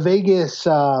 The Vegas,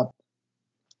 what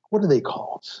are they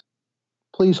called?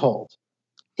 Please hold.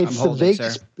 It's the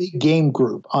Vegas Big Game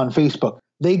Group on Facebook.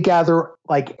 They gather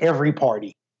like every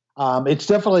party. It's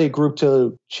definitely a group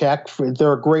to check.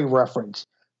 They're a great reference.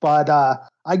 But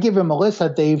I give him a list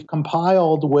that they've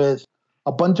compiled with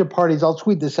a bunch of parties. I'll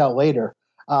tweet this out later.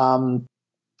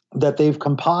 That they've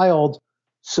compiled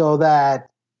so that,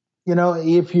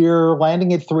 if you're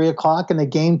landing at 3:00 and the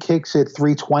game kicks at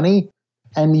 3:20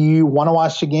 and you want to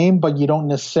watch the game, but you don't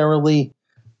necessarily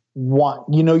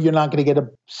you're not going to get a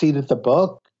seat at the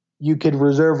book, you could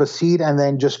reserve a seat and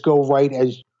then just go right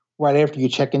after you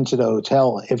check into the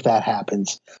hotel if that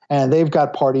happens. And they've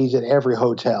got parties at every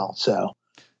hotel. So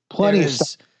plenty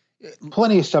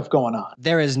of stuff going on.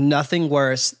 There is nothing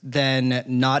worse than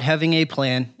not having a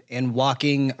plan and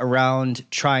walking around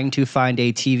trying to find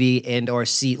a TV and or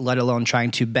seat, let alone trying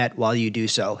to bet while you do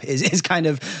so is kind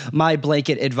of my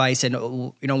blanket advice.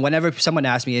 And, whenever someone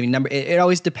asks me, it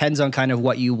always depends on kind of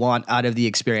what you want out of the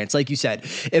experience. Like you said,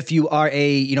 if you are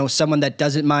someone that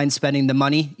doesn't mind spending the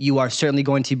money, you are certainly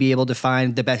going to be able to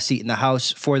find the best seat in the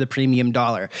house for the premium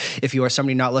dollar. If you are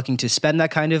somebody not looking to spend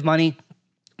that kind of money,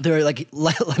 there,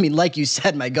 like you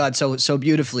said, my God, so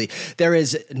beautifully. There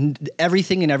is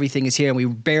everything, and everything is here, and we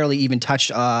barely even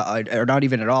touched, or not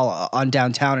even at all, on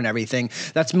downtown and everything.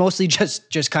 That's mostly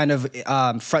just kind of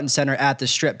front and center at the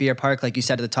Strip Beer Park, like you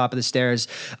said, at the top of the stairs,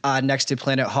 next to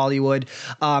Planet Hollywood.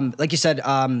 Like you said,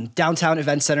 downtown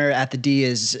event center at the D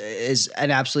is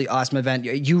an absolutely awesome event.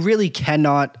 You really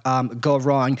cannot go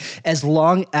wrong, as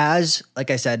long as, like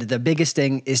I said, the biggest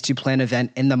thing is to plan an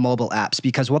event in the mobile apps,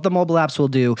 because what the mobile apps will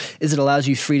do is it allows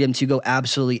you freedom to go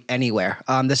absolutely anywhere.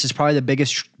 This is probably the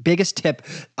biggest tip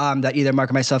that either Mark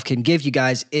or myself can give you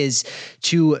guys, is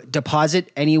to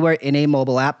deposit anywhere in a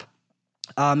mobile app.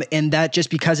 And that just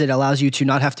because it allows you to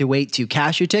not have to wait to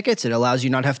cash your tickets. It allows you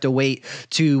not have to wait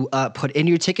to put in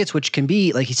your tickets, which can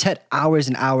be, like you said, hours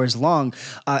and hours long,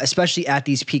 especially at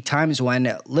these peak times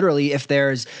when literally if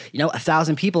there's,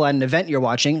 1,000 people at an event you're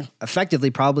watching, effectively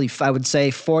probably I would say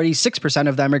 46%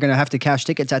 of them are going to have to cash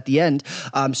tickets at the end.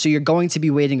 So you're going to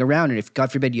be waiting around. And if,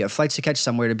 God forbid, you have flights to catch,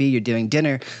 somewhere to be, you're doing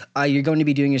dinner, you're going to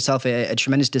be doing yourself a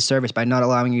tremendous disservice by not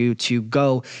allowing you to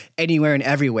go anywhere and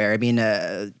everywhere. I mean,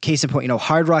 case in point,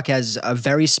 Hard Rock has a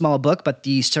very small book, but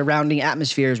the surrounding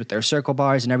atmospheres with their circle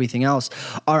bars and everything else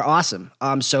are awesome.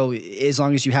 So as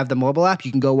long as you have the mobile app, you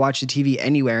can go watch the TV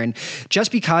anywhere. And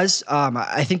just because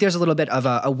I think there's a little bit of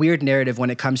a weird narrative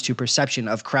when it comes to perception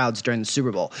of crowds during the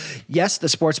Super Bowl. Yes, the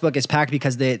sportsbook is packed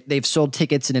because they've sold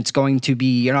tickets, and it's going to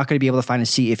be, you're not going to be able to find a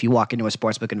seat if you walk into a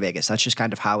sportsbook in Vegas. That's just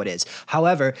kind of how it is.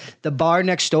 However, the bar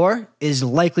next door is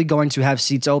likely going to have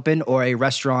seats open, or a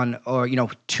restaurant, or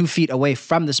 2 feet away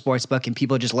from the sportsbook, and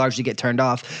people just largely get turned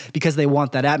off because they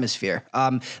want that atmosphere.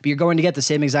 But you're going to get the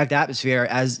same exact atmosphere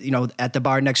as, at the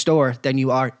bar next door than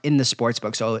you are in the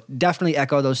sportsbook. So definitely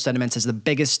echo those sentiments as the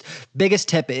biggest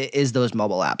tip is those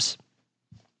mobile apps.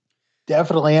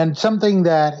 Definitely. And something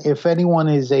that if anyone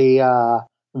is a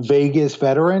Vegas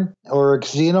veteran or a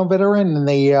casino veteran and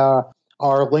they are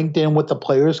linked in with the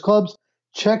players clubs,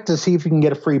 check to see if you can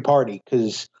get a free party.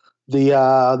 Because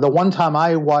the one time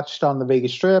I watched on the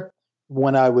Vegas Strip,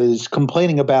 when I was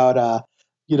complaining about,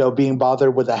 being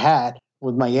bothered with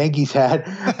my Yankees hat,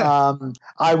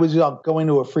 I was going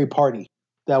to a free party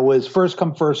that was first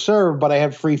come, first serve, but I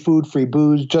had free food, free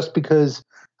booze, just because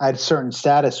I had certain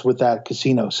status with that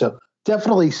casino. So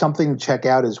definitely something to check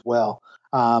out as well.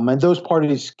 And those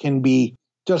parties can be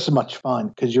just as much fun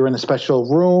because you're in a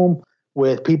special room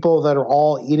with people that are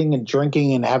all eating and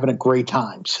drinking and having a great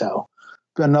time. So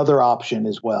another option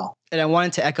as well. And I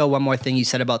wanted to echo one more thing you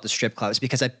said about the strip clubs,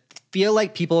 because I feel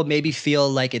like people maybe feel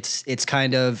like it's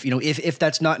kind of, if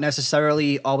that's not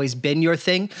necessarily always been your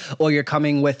thing, or you're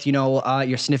coming with,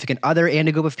 your significant other and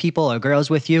a group of people or girls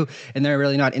with you, and they're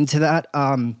really not into that.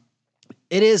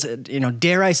 It is,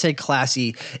 dare I say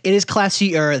classy. It is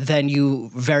classier than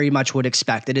you very much would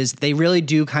expect. They really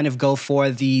do kind of go for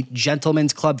the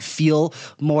gentleman's club feel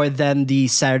more than the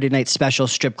Saturday night special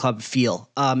strip club feel,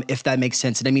 if that makes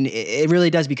sense. And I mean, it really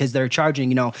does, because they're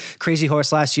charging, Crazy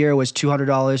Horse last year was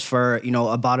 $200 for,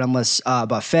 a bottomless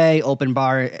buffet, open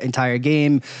bar, entire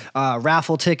game,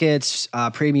 raffle tickets,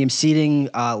 premium seating,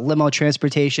 limo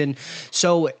transportation.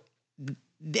 So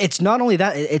it's not only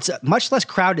that, it's much less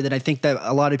crowded than I think that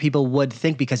a lot of people would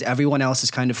think, because everyone else is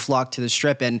kind of flocked to the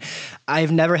Strip. And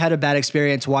I've never had a bad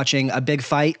experience watching a big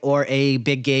fight or a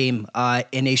big game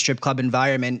in a strip club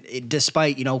environment,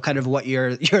 despite, kind of what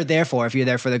you're there for. If you're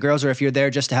there for the girls, or if you're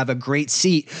there just to have a great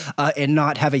seat and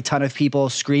not have a ton of people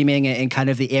screaming, and kind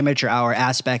of the amateur hour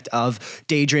aspect of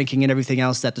day drinking and everything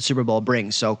else that the Super Bowl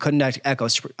brings. So couldn't echo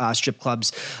strip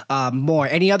clubs more.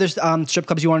 Any other strip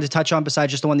clubs you wanted to touch on besides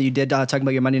just the one that you did talking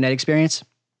about your Monday night experience?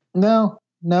 No,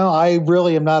 I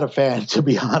really am not a fan, to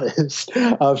be honest,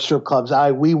 of strip clubs.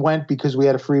 We went because we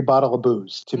had a free bottle of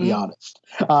booze, to be honest.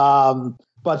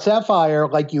 But Sapphire,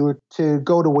 like you were to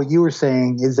go to what you were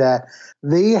saying, is that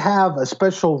they have a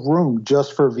special room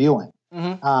just for viewing.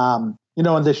 And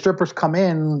the strippers come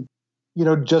in,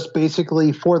 just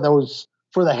basically for the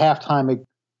halftime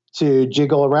to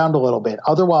jiggle around a little bit.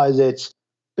 Otherwise, it's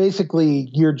basically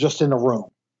you're just in a room,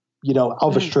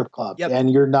 of a strip club,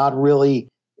 and you're not really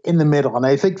in the middle. And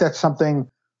I think that's something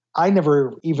I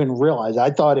never even realized. I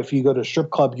thought if you go to a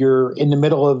strip club, you're in the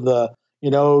middle of the,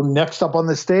 next up on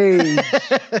the stage,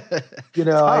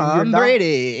 Tom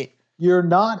Brady. You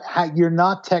don't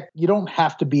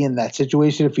have to be in that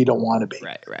situation if you don't want to be.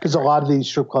 Right. Because a lot of these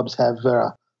strip clubs have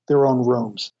their own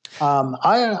rooms.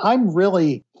 I'm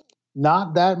really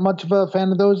not that much of a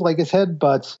fan of those, like I said,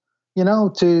 but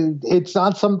it's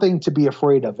not something to be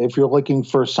afraid of if you're looking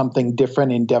for something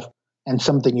different and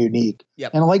something unique.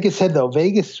 Yep. And like I said, though,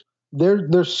 Vegas,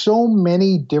 there's so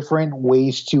many different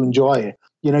ways to enjoy it.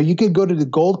 You could go to the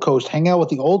Gold Coast, hang out with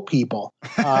the old people.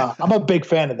 I'm a big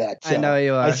fan of that. So I know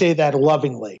you are. I say that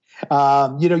lovingly.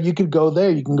 You could go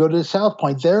there. You can go to the South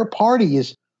Point. Their party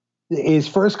is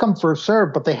first come, first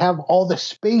serve, but they have all the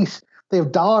space. They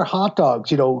have $1 hot dogs,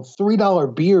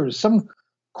 $3 beers,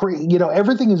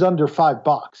 everything is under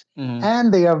 $5.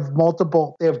 And they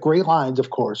have great lines,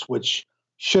 of course, which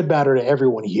should matter to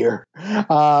everyone here.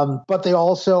 But they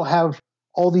also have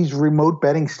all these remote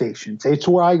betting stations. It's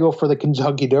where I go for the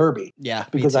Kentucky Derby. Yeah,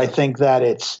 because I think that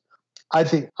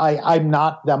I'm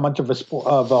not that much of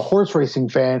a horse racing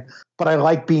fan, but I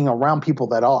like being around people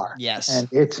that are. Yes. And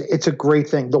it's a great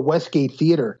thing. The Westgate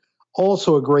Theater,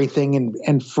 also a great thing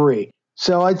and free.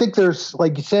 So I think there's,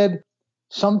 like you said,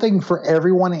 something for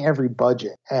everyone and every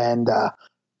budget. And,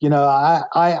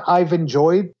 I've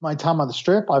enjoyed my time on the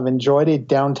Strip. I've enjoyed it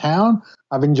downtown.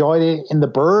 I've enjoyed it in the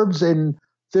burbs. And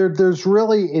there's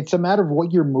really, it's a matter of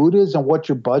what your mood is and what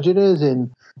your budget is and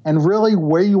really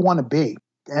where you want to be.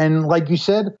 And like you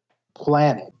said,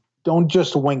 plan it. Don't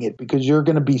just wing it, because you're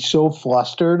going to be so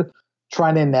flustered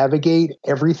trying to navigate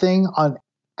everything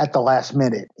at the last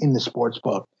minute in the sports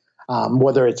book,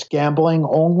 whether it's gambling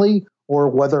only or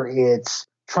whether it's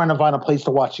trying to find a place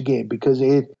to watch the game, because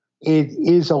it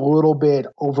is a little bit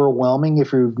overwhelming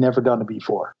if you've never done it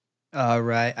before. All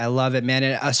right. I love it, man.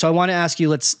 And, so I want to ask you,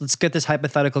 let's get this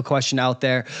hypothetical question out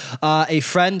there. A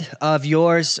friend of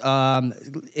yours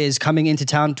is coming into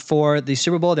town for the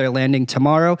Super Bowl. They're landing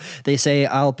tomorrow. They say,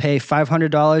 I'll pay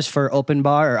 $500 for open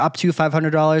bar, or up to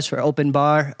 $500 for open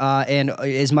bar, and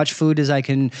as much food as I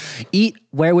can eat.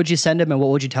 Where would you send them, and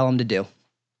what would you tell them to do?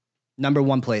 Number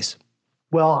one place.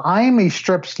 Well, I am a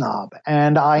strip snob,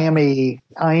 and I am a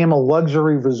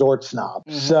luxury resort snob.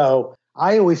 Mm-hmm. So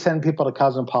I always send people to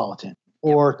Cosmopolitan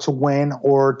or to Wynn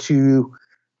or to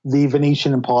the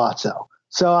Venetian and Palazzo.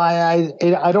 So I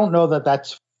don't know that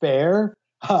that's fair,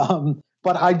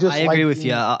 but I agree with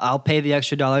you. I'll pay the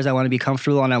extra dollars. I want to be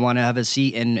comfortable, and I want to have a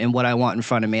seat and what I want in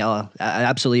front of me. I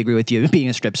absolutely agree with you, being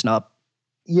a strip snob.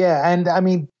 Yeah, and I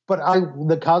mean,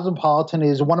 the Cosmopolitan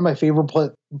is one of my favorite,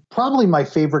 probably my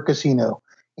favorite casino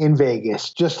in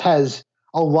Vegas. Just has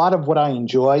a lot of what I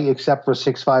enjoy, except for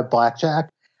 6-5 blackjack.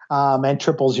 And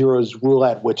 000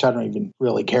 roulette, which I don't even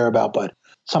really care about, but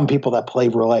some people that play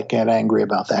roulette get angry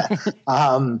about that.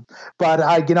 But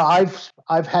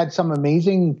I've had some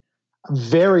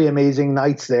very amazing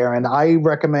nights there, and I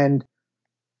recommend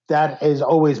that is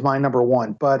always my number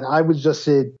one. But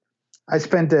I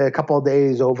spent a couple of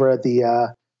days over at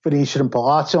the Venetian and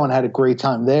Palazzo and had a great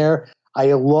time there.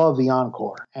 I love the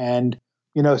Encore, and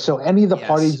so any of the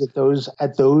parties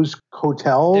at those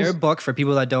hotels, their book, for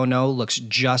people that don't know, looks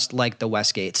just like the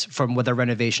Westgates from with the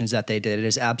renovations that they did. It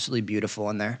is absolutely beautiful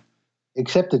in there,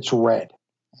 except it's red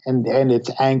and it's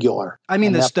angular. I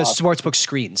mean, the sportsbook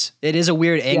screens. It is a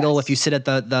weird angle if you sit at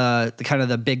the kind of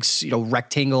the big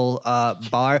rectangle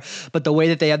bar, but the way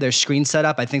that they have their screen set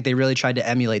up, I think they really tried to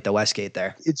emulate the Westgate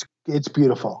there. It's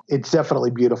beautiful. It's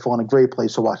definitely beautiful and a great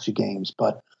place to watch the games,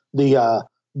 but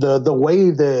the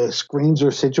way the screens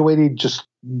are situated,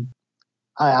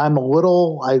 I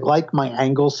like my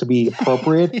angles to be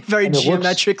appropriate. Very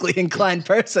geometrically inclined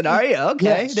person, are you?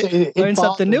 Okay. Yes, learn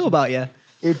something new about you.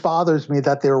 It bothers me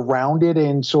that they're rounded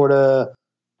in sort of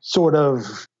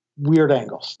weird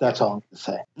angles. That's all I'm going to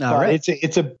say. All right.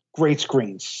 It's a great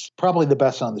screen. Probably the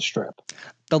best on the Strip.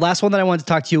 The last one that I wanted to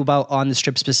talk to you about on the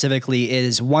Strip specifically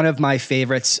is one of my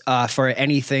favorites for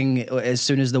anything as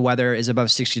soon as the weather is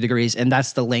above 60 degrees, and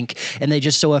that's the Link. And they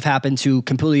just so have happened to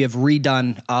completely have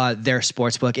redone their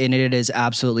sportsbook, and it is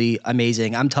absolutely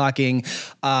amazing. I'm talking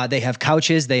they have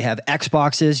couches, they have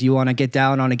Xboxes. You want to get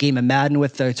down on a game of Madden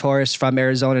with the tourists from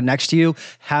Arizona next to you,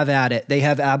 have at it. They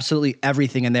have absolutely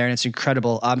everything in there, and it's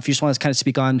incredible. If you just want to kind of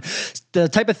speak on the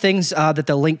type of things that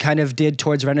the Link kind of did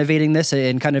towards renovating this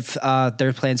and kind of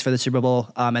their plans for the Super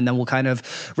Bowl, and then we'll kind of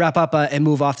wrap up and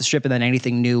move off the Strip, and then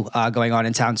anything new going on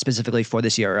in town specifically for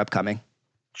this year or upcoming.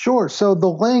 Sure. So the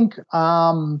Link,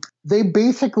 they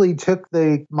basically took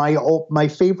my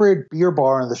favorite beer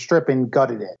bar on the Strip and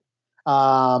gutted it.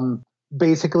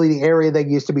 Basically, the area that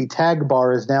used to be Tag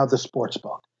Bar is now the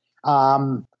Sportsbook.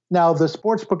 Now, the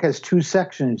Sportsbook has two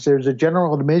sections. There's a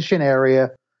general admission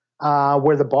area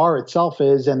where the bar itself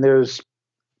is, and there's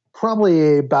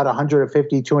probably about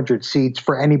 150, 200 seats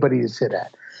for anybody to sit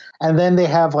at. And then they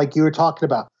have, like you were talking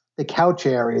about, the couch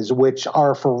areas, which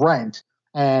are for rent.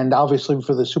 And obviously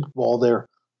for the Super Bowl, they're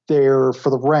for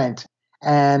the rent.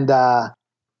 And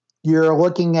you're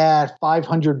looking at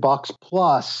 $500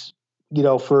 plus,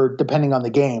 for depending on the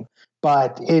game.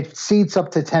 But it seats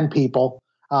up to 10 people,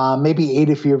 maybe 8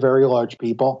 if you're very large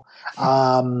people.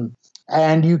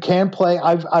 And you can play.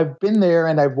 I've been there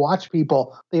and I've watched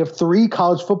people. They have 3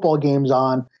 college football games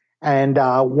on, and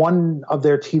one of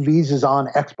their TVs is on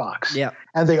Xbox. Yeah,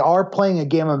 and they are playing a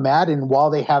game of Madden while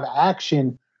they have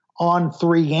action on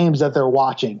 3 games that they're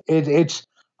watching.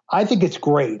 I think it's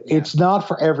great. Yeah. It's not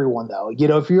for everyone though.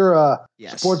 If you're a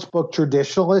sportsbook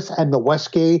traditionalist and the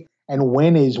Westgate and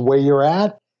Wynn is where you're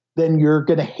at, then you're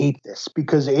going to hate this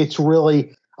because it's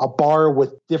really a bar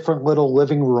with different little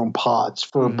living room pods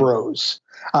for bros.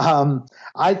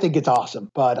 I think it's awesome,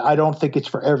 but I don't think it's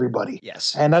for everybody.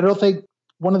 Yes. And I don't think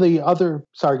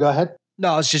sorry, go ahead.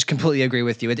 No, I was just completely agree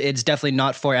with you. It's definitely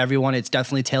not for everyone. It's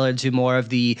definitely tailored to more of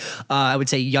the, I would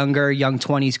say, young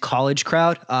 20s college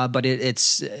crowd. But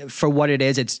it's for what it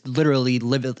is. It's literally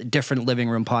different living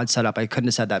room pod setup. I couldn't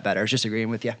have said that better. I was just agreeing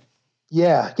with you.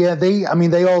 Yeah.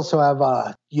 They also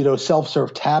have,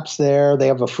 self-serve taps there. They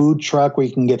have a food truck where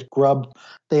you can get grub.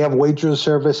 They have waitress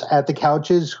service at the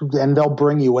couches, and they'll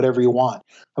bring you whatever you want.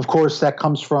 Of course, that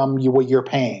comes from what you're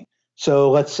paying.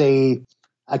 So let's say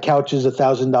a couch is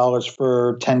 $1,000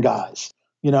 for 10 guys,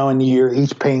 and you're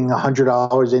each paying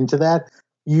 $100 into that.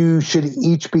 You should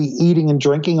each be eating and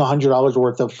drinking $100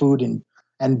 worth of food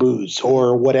and booze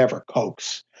or whatever,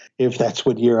 Cokes, if that's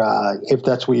what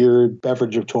your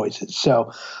beverage of choice is.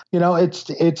 So,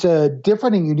 it's a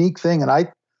different and unique thing. And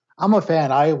I'm a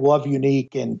fan. I love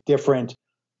unique and different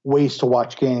ways to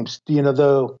watch games.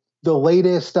 The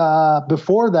latest,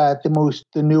 before that,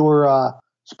 the newer,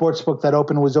 sportsbook that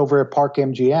opened was over at Park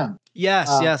MGM. Yes.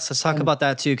 Let's talk about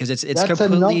that too, because it's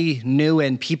completely new,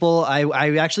 and people.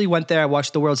 I actually went there. I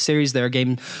watched the World Series there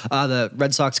game, the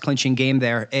Red Sox clinching game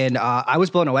there, and I was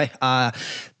blown away. For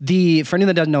anyone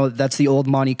that doesn't know, that's the old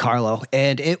Monte Carlo,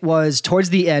 and it was towards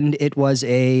the end. It was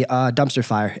a dumpster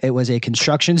fire. It was a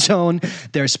construction zone.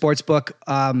 Their sportsbook.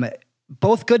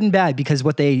 Both good and bad, because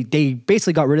what they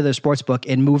basically got rid of their sports book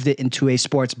and moved it into a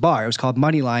sports bar. It was called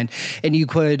Moneyline, and you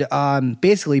could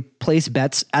basically place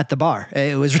bets at the bar.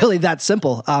 It was really that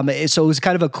simple. So it was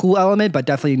kind of a cool element, but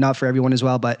definitely not for everyone as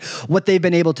well. But what they've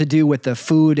been able to do with the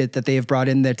food that they have brought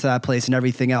in there to that place and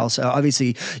everything else,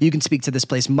 obviously you can speak to this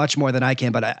place much more than I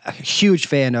can, but a huge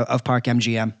fan of Park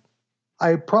MGM.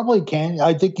 I probably can.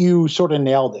 I think you sort of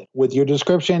nailed it with your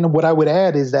description. What I would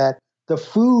add is that the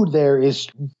food there is,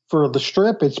 for the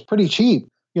Strip, it's pretty cheap.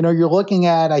 You're looking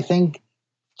at, I think,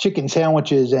 chicken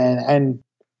sandwiches and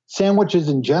sandwiches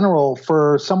in general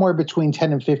for somewhere between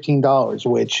 $10 and $15,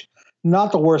 which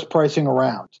not the worst pricing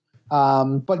around.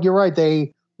 But you're right.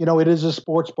 It is a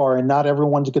sports bar, and not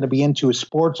everyone's going to be into a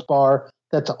sports bar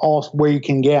that's all where you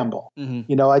can gamble.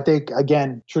 Mm-hmm. I think,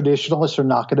 again, traditionalists are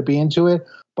not going to be into it.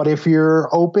 But if you're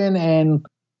open and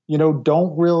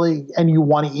don't really, and you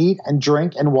want to eat and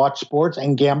drink and watch sports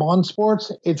and gamble on sports,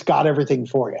 it's got everything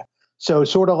for you. So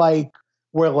sort of like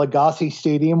where Legacy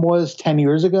Stadium was 10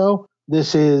 years ago,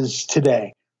 this is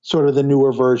today, sort of the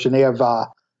newer version. They have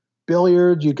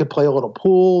billiards. You could play a little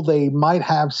pool. They might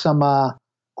have some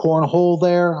cornhole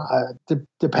there,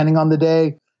 depending on the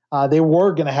day. They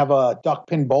were going to have a duck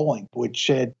pin bowling, which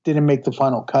didn't make the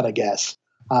final cut, I guess,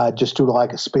 just due to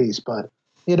lack of space. But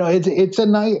it's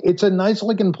a nice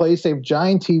looking place. They have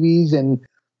giant TVs, and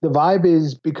the vibe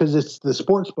is, because it's the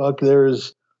sports book.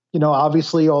 There's,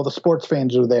 obviously all the sports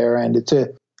fans are there, and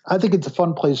I think it's a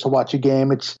fun place to watch a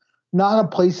game. It's not a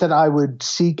place that I would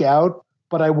seek out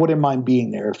but I wouldn't mind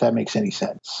being there if that makes any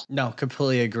sense. No,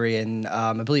 completely agree. And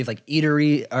I believe like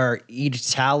Eatery or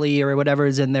Eatally or whatever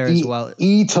is in there as well.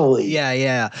 Eataly.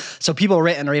 Yeah. So people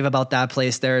rant and rave about that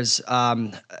place. There's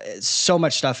so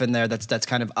much stuff in there that's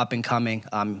kind of up and coming,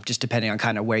 just depending on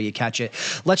kind of where you catch it.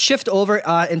 Let's shift over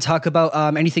and talk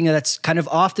about anything that's kind of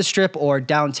off the strip or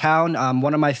downtown.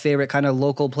 One of my favorite kind of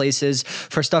local places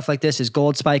for stuff like this is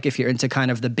Gold Spike. If you're into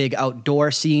kind of the big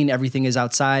outdoor scene, everything is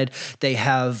outside. They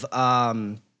have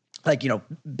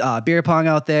beer pong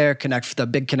out there, the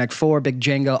big Connect 4, big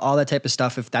Jenga, all that type of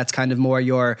stuff. If that's kind of more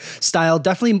your style,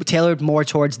 definitely tailored more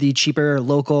towards the cheaper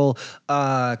local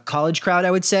college crowd, I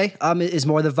would say, is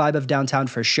more the vibe of downtown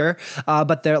for sure.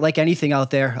 But there, like anything out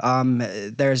there,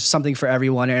 there's something for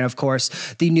everyone. And of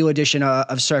course, the new edition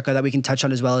of Circa that we can touch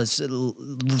on as well is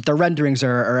the renderings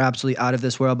are absolutely out of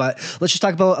this world. But let's just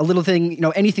talk about a little thing,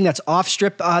 anything that's off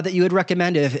strip that you would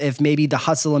recommend if maybe the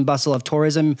hustle and bustle of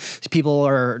tourism, people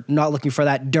are not looking for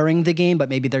that during the game, but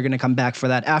maybe they're going to come back for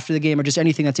that after the game, or just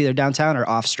anything that's either downtown or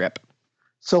off strip.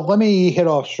 So let me hit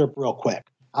off strip real quick.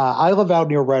 I live out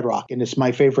near Red Rock, and it's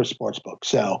my favorite sports book.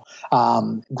 So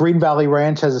Green Valley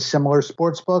Ranch has a similar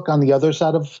sports book on the other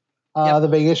side of the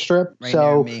Vegas Strip. Right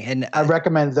so near me. And I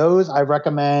recommend those. I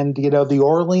recommend the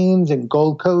Orleans and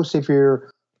Gold Coast if you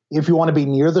want to be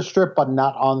near the Strip but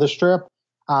not on the Strip.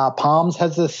 Palms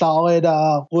has a solid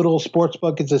little sports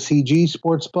book. It's a CG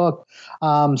sports book.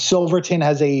 Silverton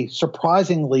has a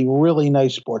surprisingly really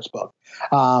nice sports book.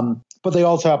 But they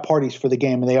also have parties for the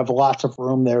game, and they have lots of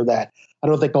room there that I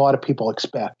don't think a lot of people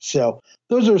expect. So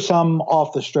those are some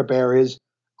off the strip areas.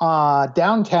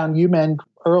 Downtown,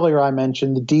 earlier I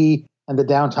mentioned the D and the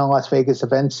Downtown Las Vegas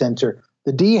Event Center.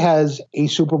 The D has a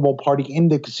Super Bowl party in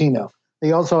the casino.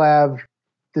 They also have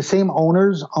the same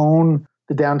owners own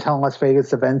the Downtown Las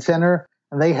Vegas Event Center,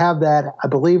 and they have that, I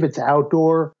believe it's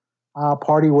outdoor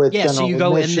party with general so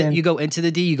admission. you go into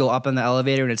the D, you go up on the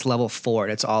elevator, and it's level 4,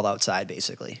 and it's all outside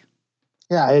basically.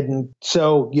 Yeah, and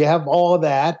so you have all of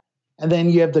that, and then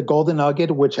you have the Golden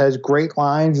Nugget, which has great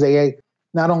lines. They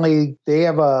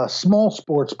have a small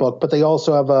sports book, but they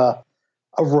also have a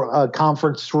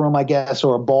conference room, I guess,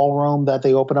 or a ballroom that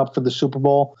they open up for the Super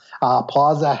Bowl.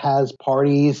 Plaza has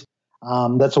parties.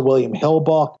 That's a William Hill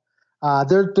book. One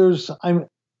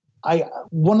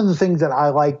of the things that I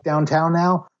like downtown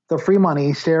now, the Fremont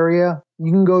East area,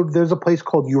 you can go, there's a place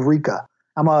called Eureka.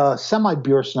 I'm a semi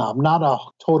beer snob, not a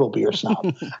total beer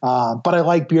snob, but I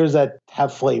like beers that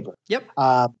have flavor. Yep.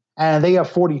 And they have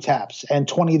 40 taps, and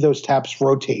 20 of those taps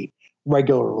rotate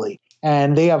regularly.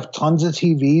 And they have tons of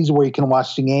TVs where you can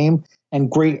watch the game,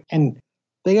 and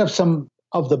they have some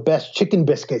of the best chicken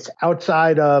biscuits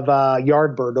outside of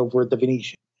Yardbird over at the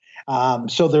Venetian.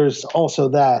 So there's also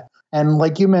that. And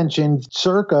like you mentioned,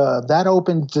 Circa, that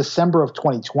opened December of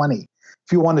 2020.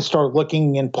 If you want to start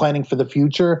looking and planning for the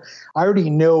future, I already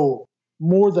know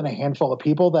more than a handful of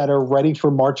people that are ready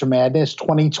for March of Madness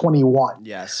 2021.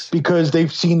 Yes. Because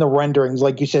they've seen the renderings.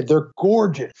 Like you said, they're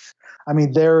gorgeous. I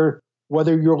mean,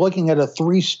 whether you're looking at a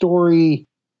 3-story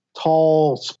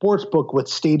tall sports book with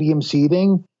stadium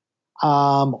seating,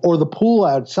 or the pool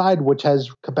outside, which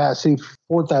has capacity for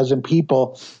 4,000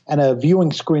 people and a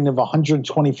viewing screen of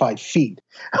 125 feet.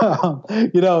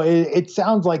 It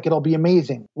sounds like it'll be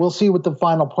amazing. We'll see what the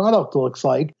final product looks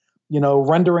like.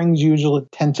 Renderings usually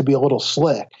tend to be a little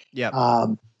slick. Yeah.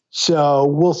 So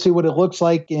we'll see what it looks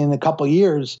like in a couple of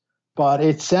years, but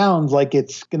it sounds like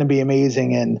it's going to be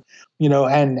amazing. And,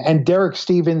 and Derek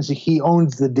Stevens, he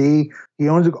owns the D. He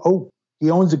owns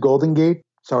the Golden Gate.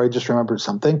 Sorry, I just remembered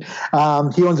something.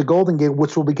 He owns a Golden Gate,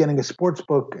 which will be getting a sports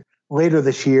book later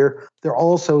this year. They're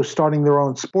also starting their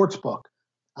own sports book.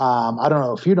 I don't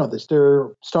know if you know this.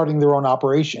 They're starting their own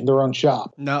operation, their own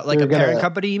shop. No, like a parent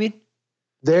company, you mean?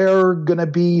 They're going to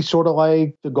be sort of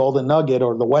like the Golden Nugget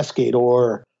or the Westgate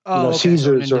or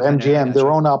Caesars or MGM,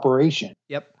 their own operation.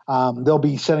 Yep. They'll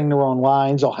be setting their own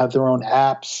lines. They'll have their own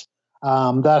apps.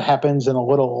 That happens in a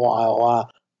little while.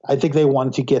 I think they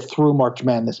wanted to get through March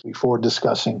Madness before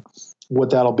discussing what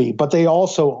that'll be. But they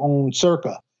also own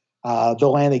Circa, the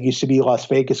land that used to be Las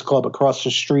Vegas Club across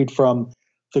the street from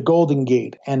the Golden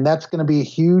Gate. And that's going to be a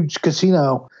huge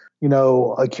casino,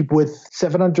 with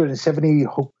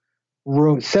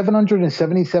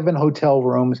 777 hotel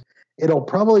rooms. It'll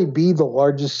probably be the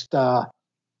largest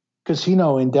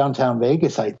casino in downtown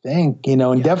Vegas, I think,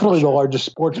 definitely the largest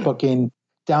sports book in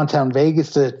downtown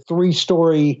Vegas. The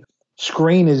 3-story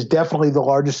screen is definitely the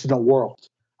largest in the world.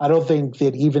 I don't think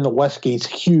that even the Westgate's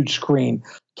huge screen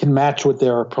can match what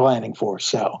they're planning for.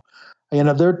 So, I'm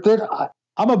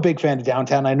a big fan of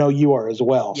downtown. I know you are as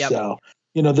well. Yep. So,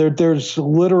 there's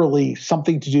literally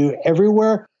something to do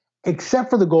everywhere. except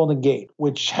for the Golden Gate,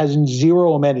 which has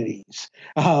zero amenities.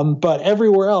 But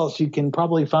everywhere else, you can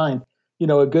probably find,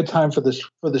 a good time for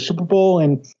the Super Bowl,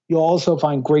 and you'll also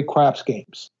find great craps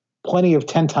games. Plenty of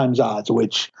 10 times odds,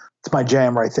 which it's my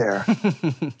jam right there.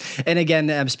 And again,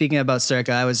 I'm speaking about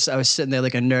Circa. I was sitting there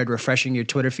like a nerd, refreshing your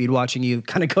Twitter feed, watching you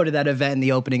kind of go to that event and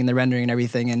the opening and the rendering and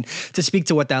everything. And to speak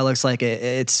to what that looks like,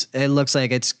 it looks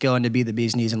like it's going to be the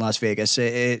bee's knees in Las Vegas.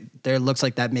 There looks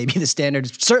like that may be the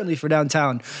standard, certainly for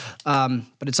downtown.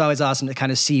 But it's always awesome to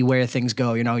kind of see where things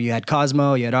go. You had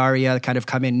Cosmo, you had Aria kind of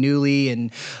come in newly,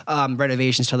 and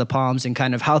renovations to the Palms, and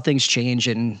kind of how things change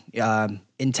and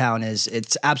in town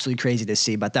it's absolutely crazy to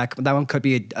see. But that one could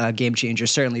be a game changer,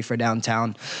 certainly for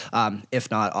downtown, if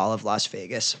not all of Las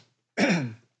Vegas.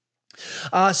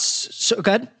 So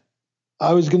go ahead.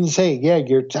 I was going to say, yeah,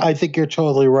 I think you're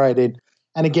totally right.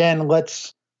 And again,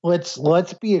 let's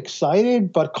be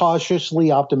excited, but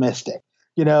cautiously optimistic.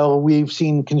 We've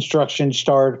seen construction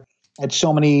start at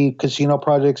so many casino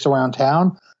projects around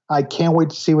town. I can't wait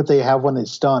to see what they have when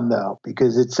it's done, though,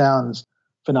 because it sounds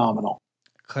phenomenal.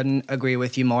 Couldn't agree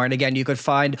with you more. And again, you could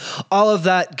find all of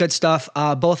that good stuff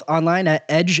both online at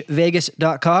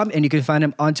edgevegas.com, and you can find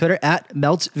him on Twitter at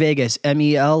meltzvegas,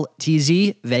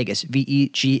 MELTZ Vegas,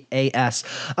 VEGAS.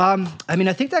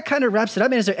 I think that kind of wraps it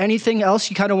up. Is there anything else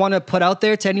you kind of want to put out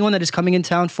there to anyone that is coming in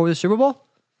town for the Super Bowl?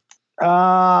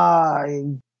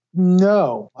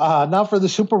 No, not for the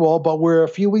Super Bowl, but we're a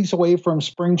few weeks away from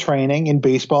spring training in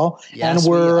baseball, and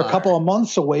we're a couple of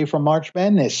months away from March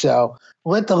Madness. So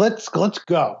let's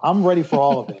go. I'm ready for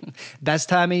all of it. Best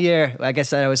time of year. Like I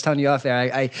said, I was telling you off there.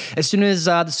 I as soon as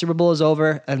the Super Bowl is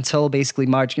over until basically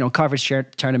March, conference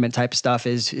tournament type stuff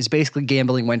is basically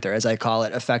gambling winter, as I call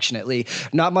it affectionately.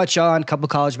 Not much on. A couple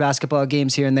college basketball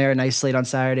games here and there. Nice slate on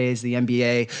Saturdays. The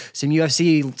NBA, some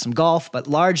UFC, some golf, but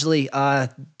largely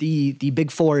the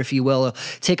big four, if you will,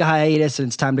 take a hiatus, and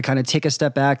it's time to kind of take a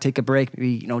step back, take a break,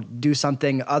 maybe do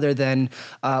something other than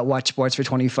watch sports for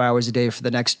 24 hours a day for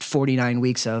the next 49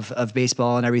 weeks of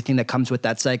baseball and everything that comes with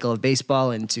that cycle of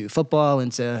baseball into football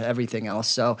into everything else.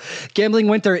 So gambling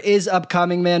winter is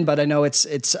upcoming, man, but I know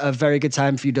it's a very good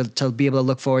time for you to be able to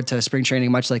look forward to spring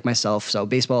training, much like myself. So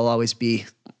baseball will always be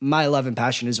my love and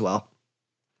passion as well.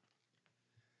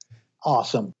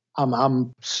 Awesome.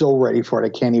 I'm so ready for it. I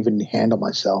can't even handle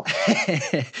myself.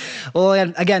 Well,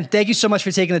 again, thank you so much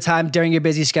for taking the time during your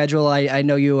busy schedule. I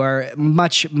know you are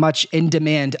much in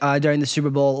demand during the Super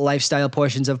Bowl lifestyle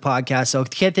portions of podcasts. So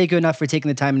can't thank you enough for taking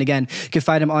the time. And again, you can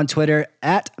find him on Twitter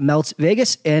at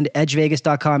meltzvegas and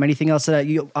edgevegas.com. Anything else that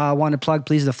you want to plug,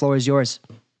 please? The floor is yours.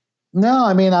 No,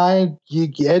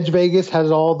 Edge Vegas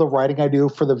has all the writing I do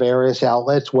for the various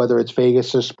outlets, whether it's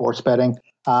Vegas or sports betting.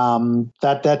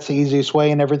 That's the easiest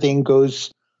way, and everything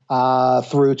goes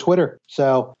through Twitter.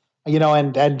 So,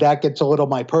 and that gets a little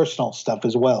my personal stuff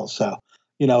as well. So,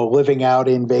 living out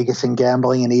in Vegas and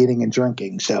gambling and eating and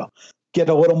drinking. So get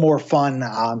a little more fun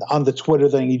on the Twitter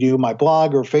than you do my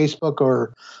blog or Facebook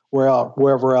or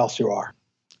wherever else you are.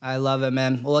 I love it,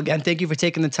 man. Well, again, thank you for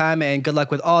taking the time, and good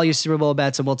luck with all your Super Bowl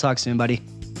bets, and we'll talk soon, buddy.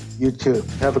 You too.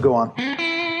 Have a good one.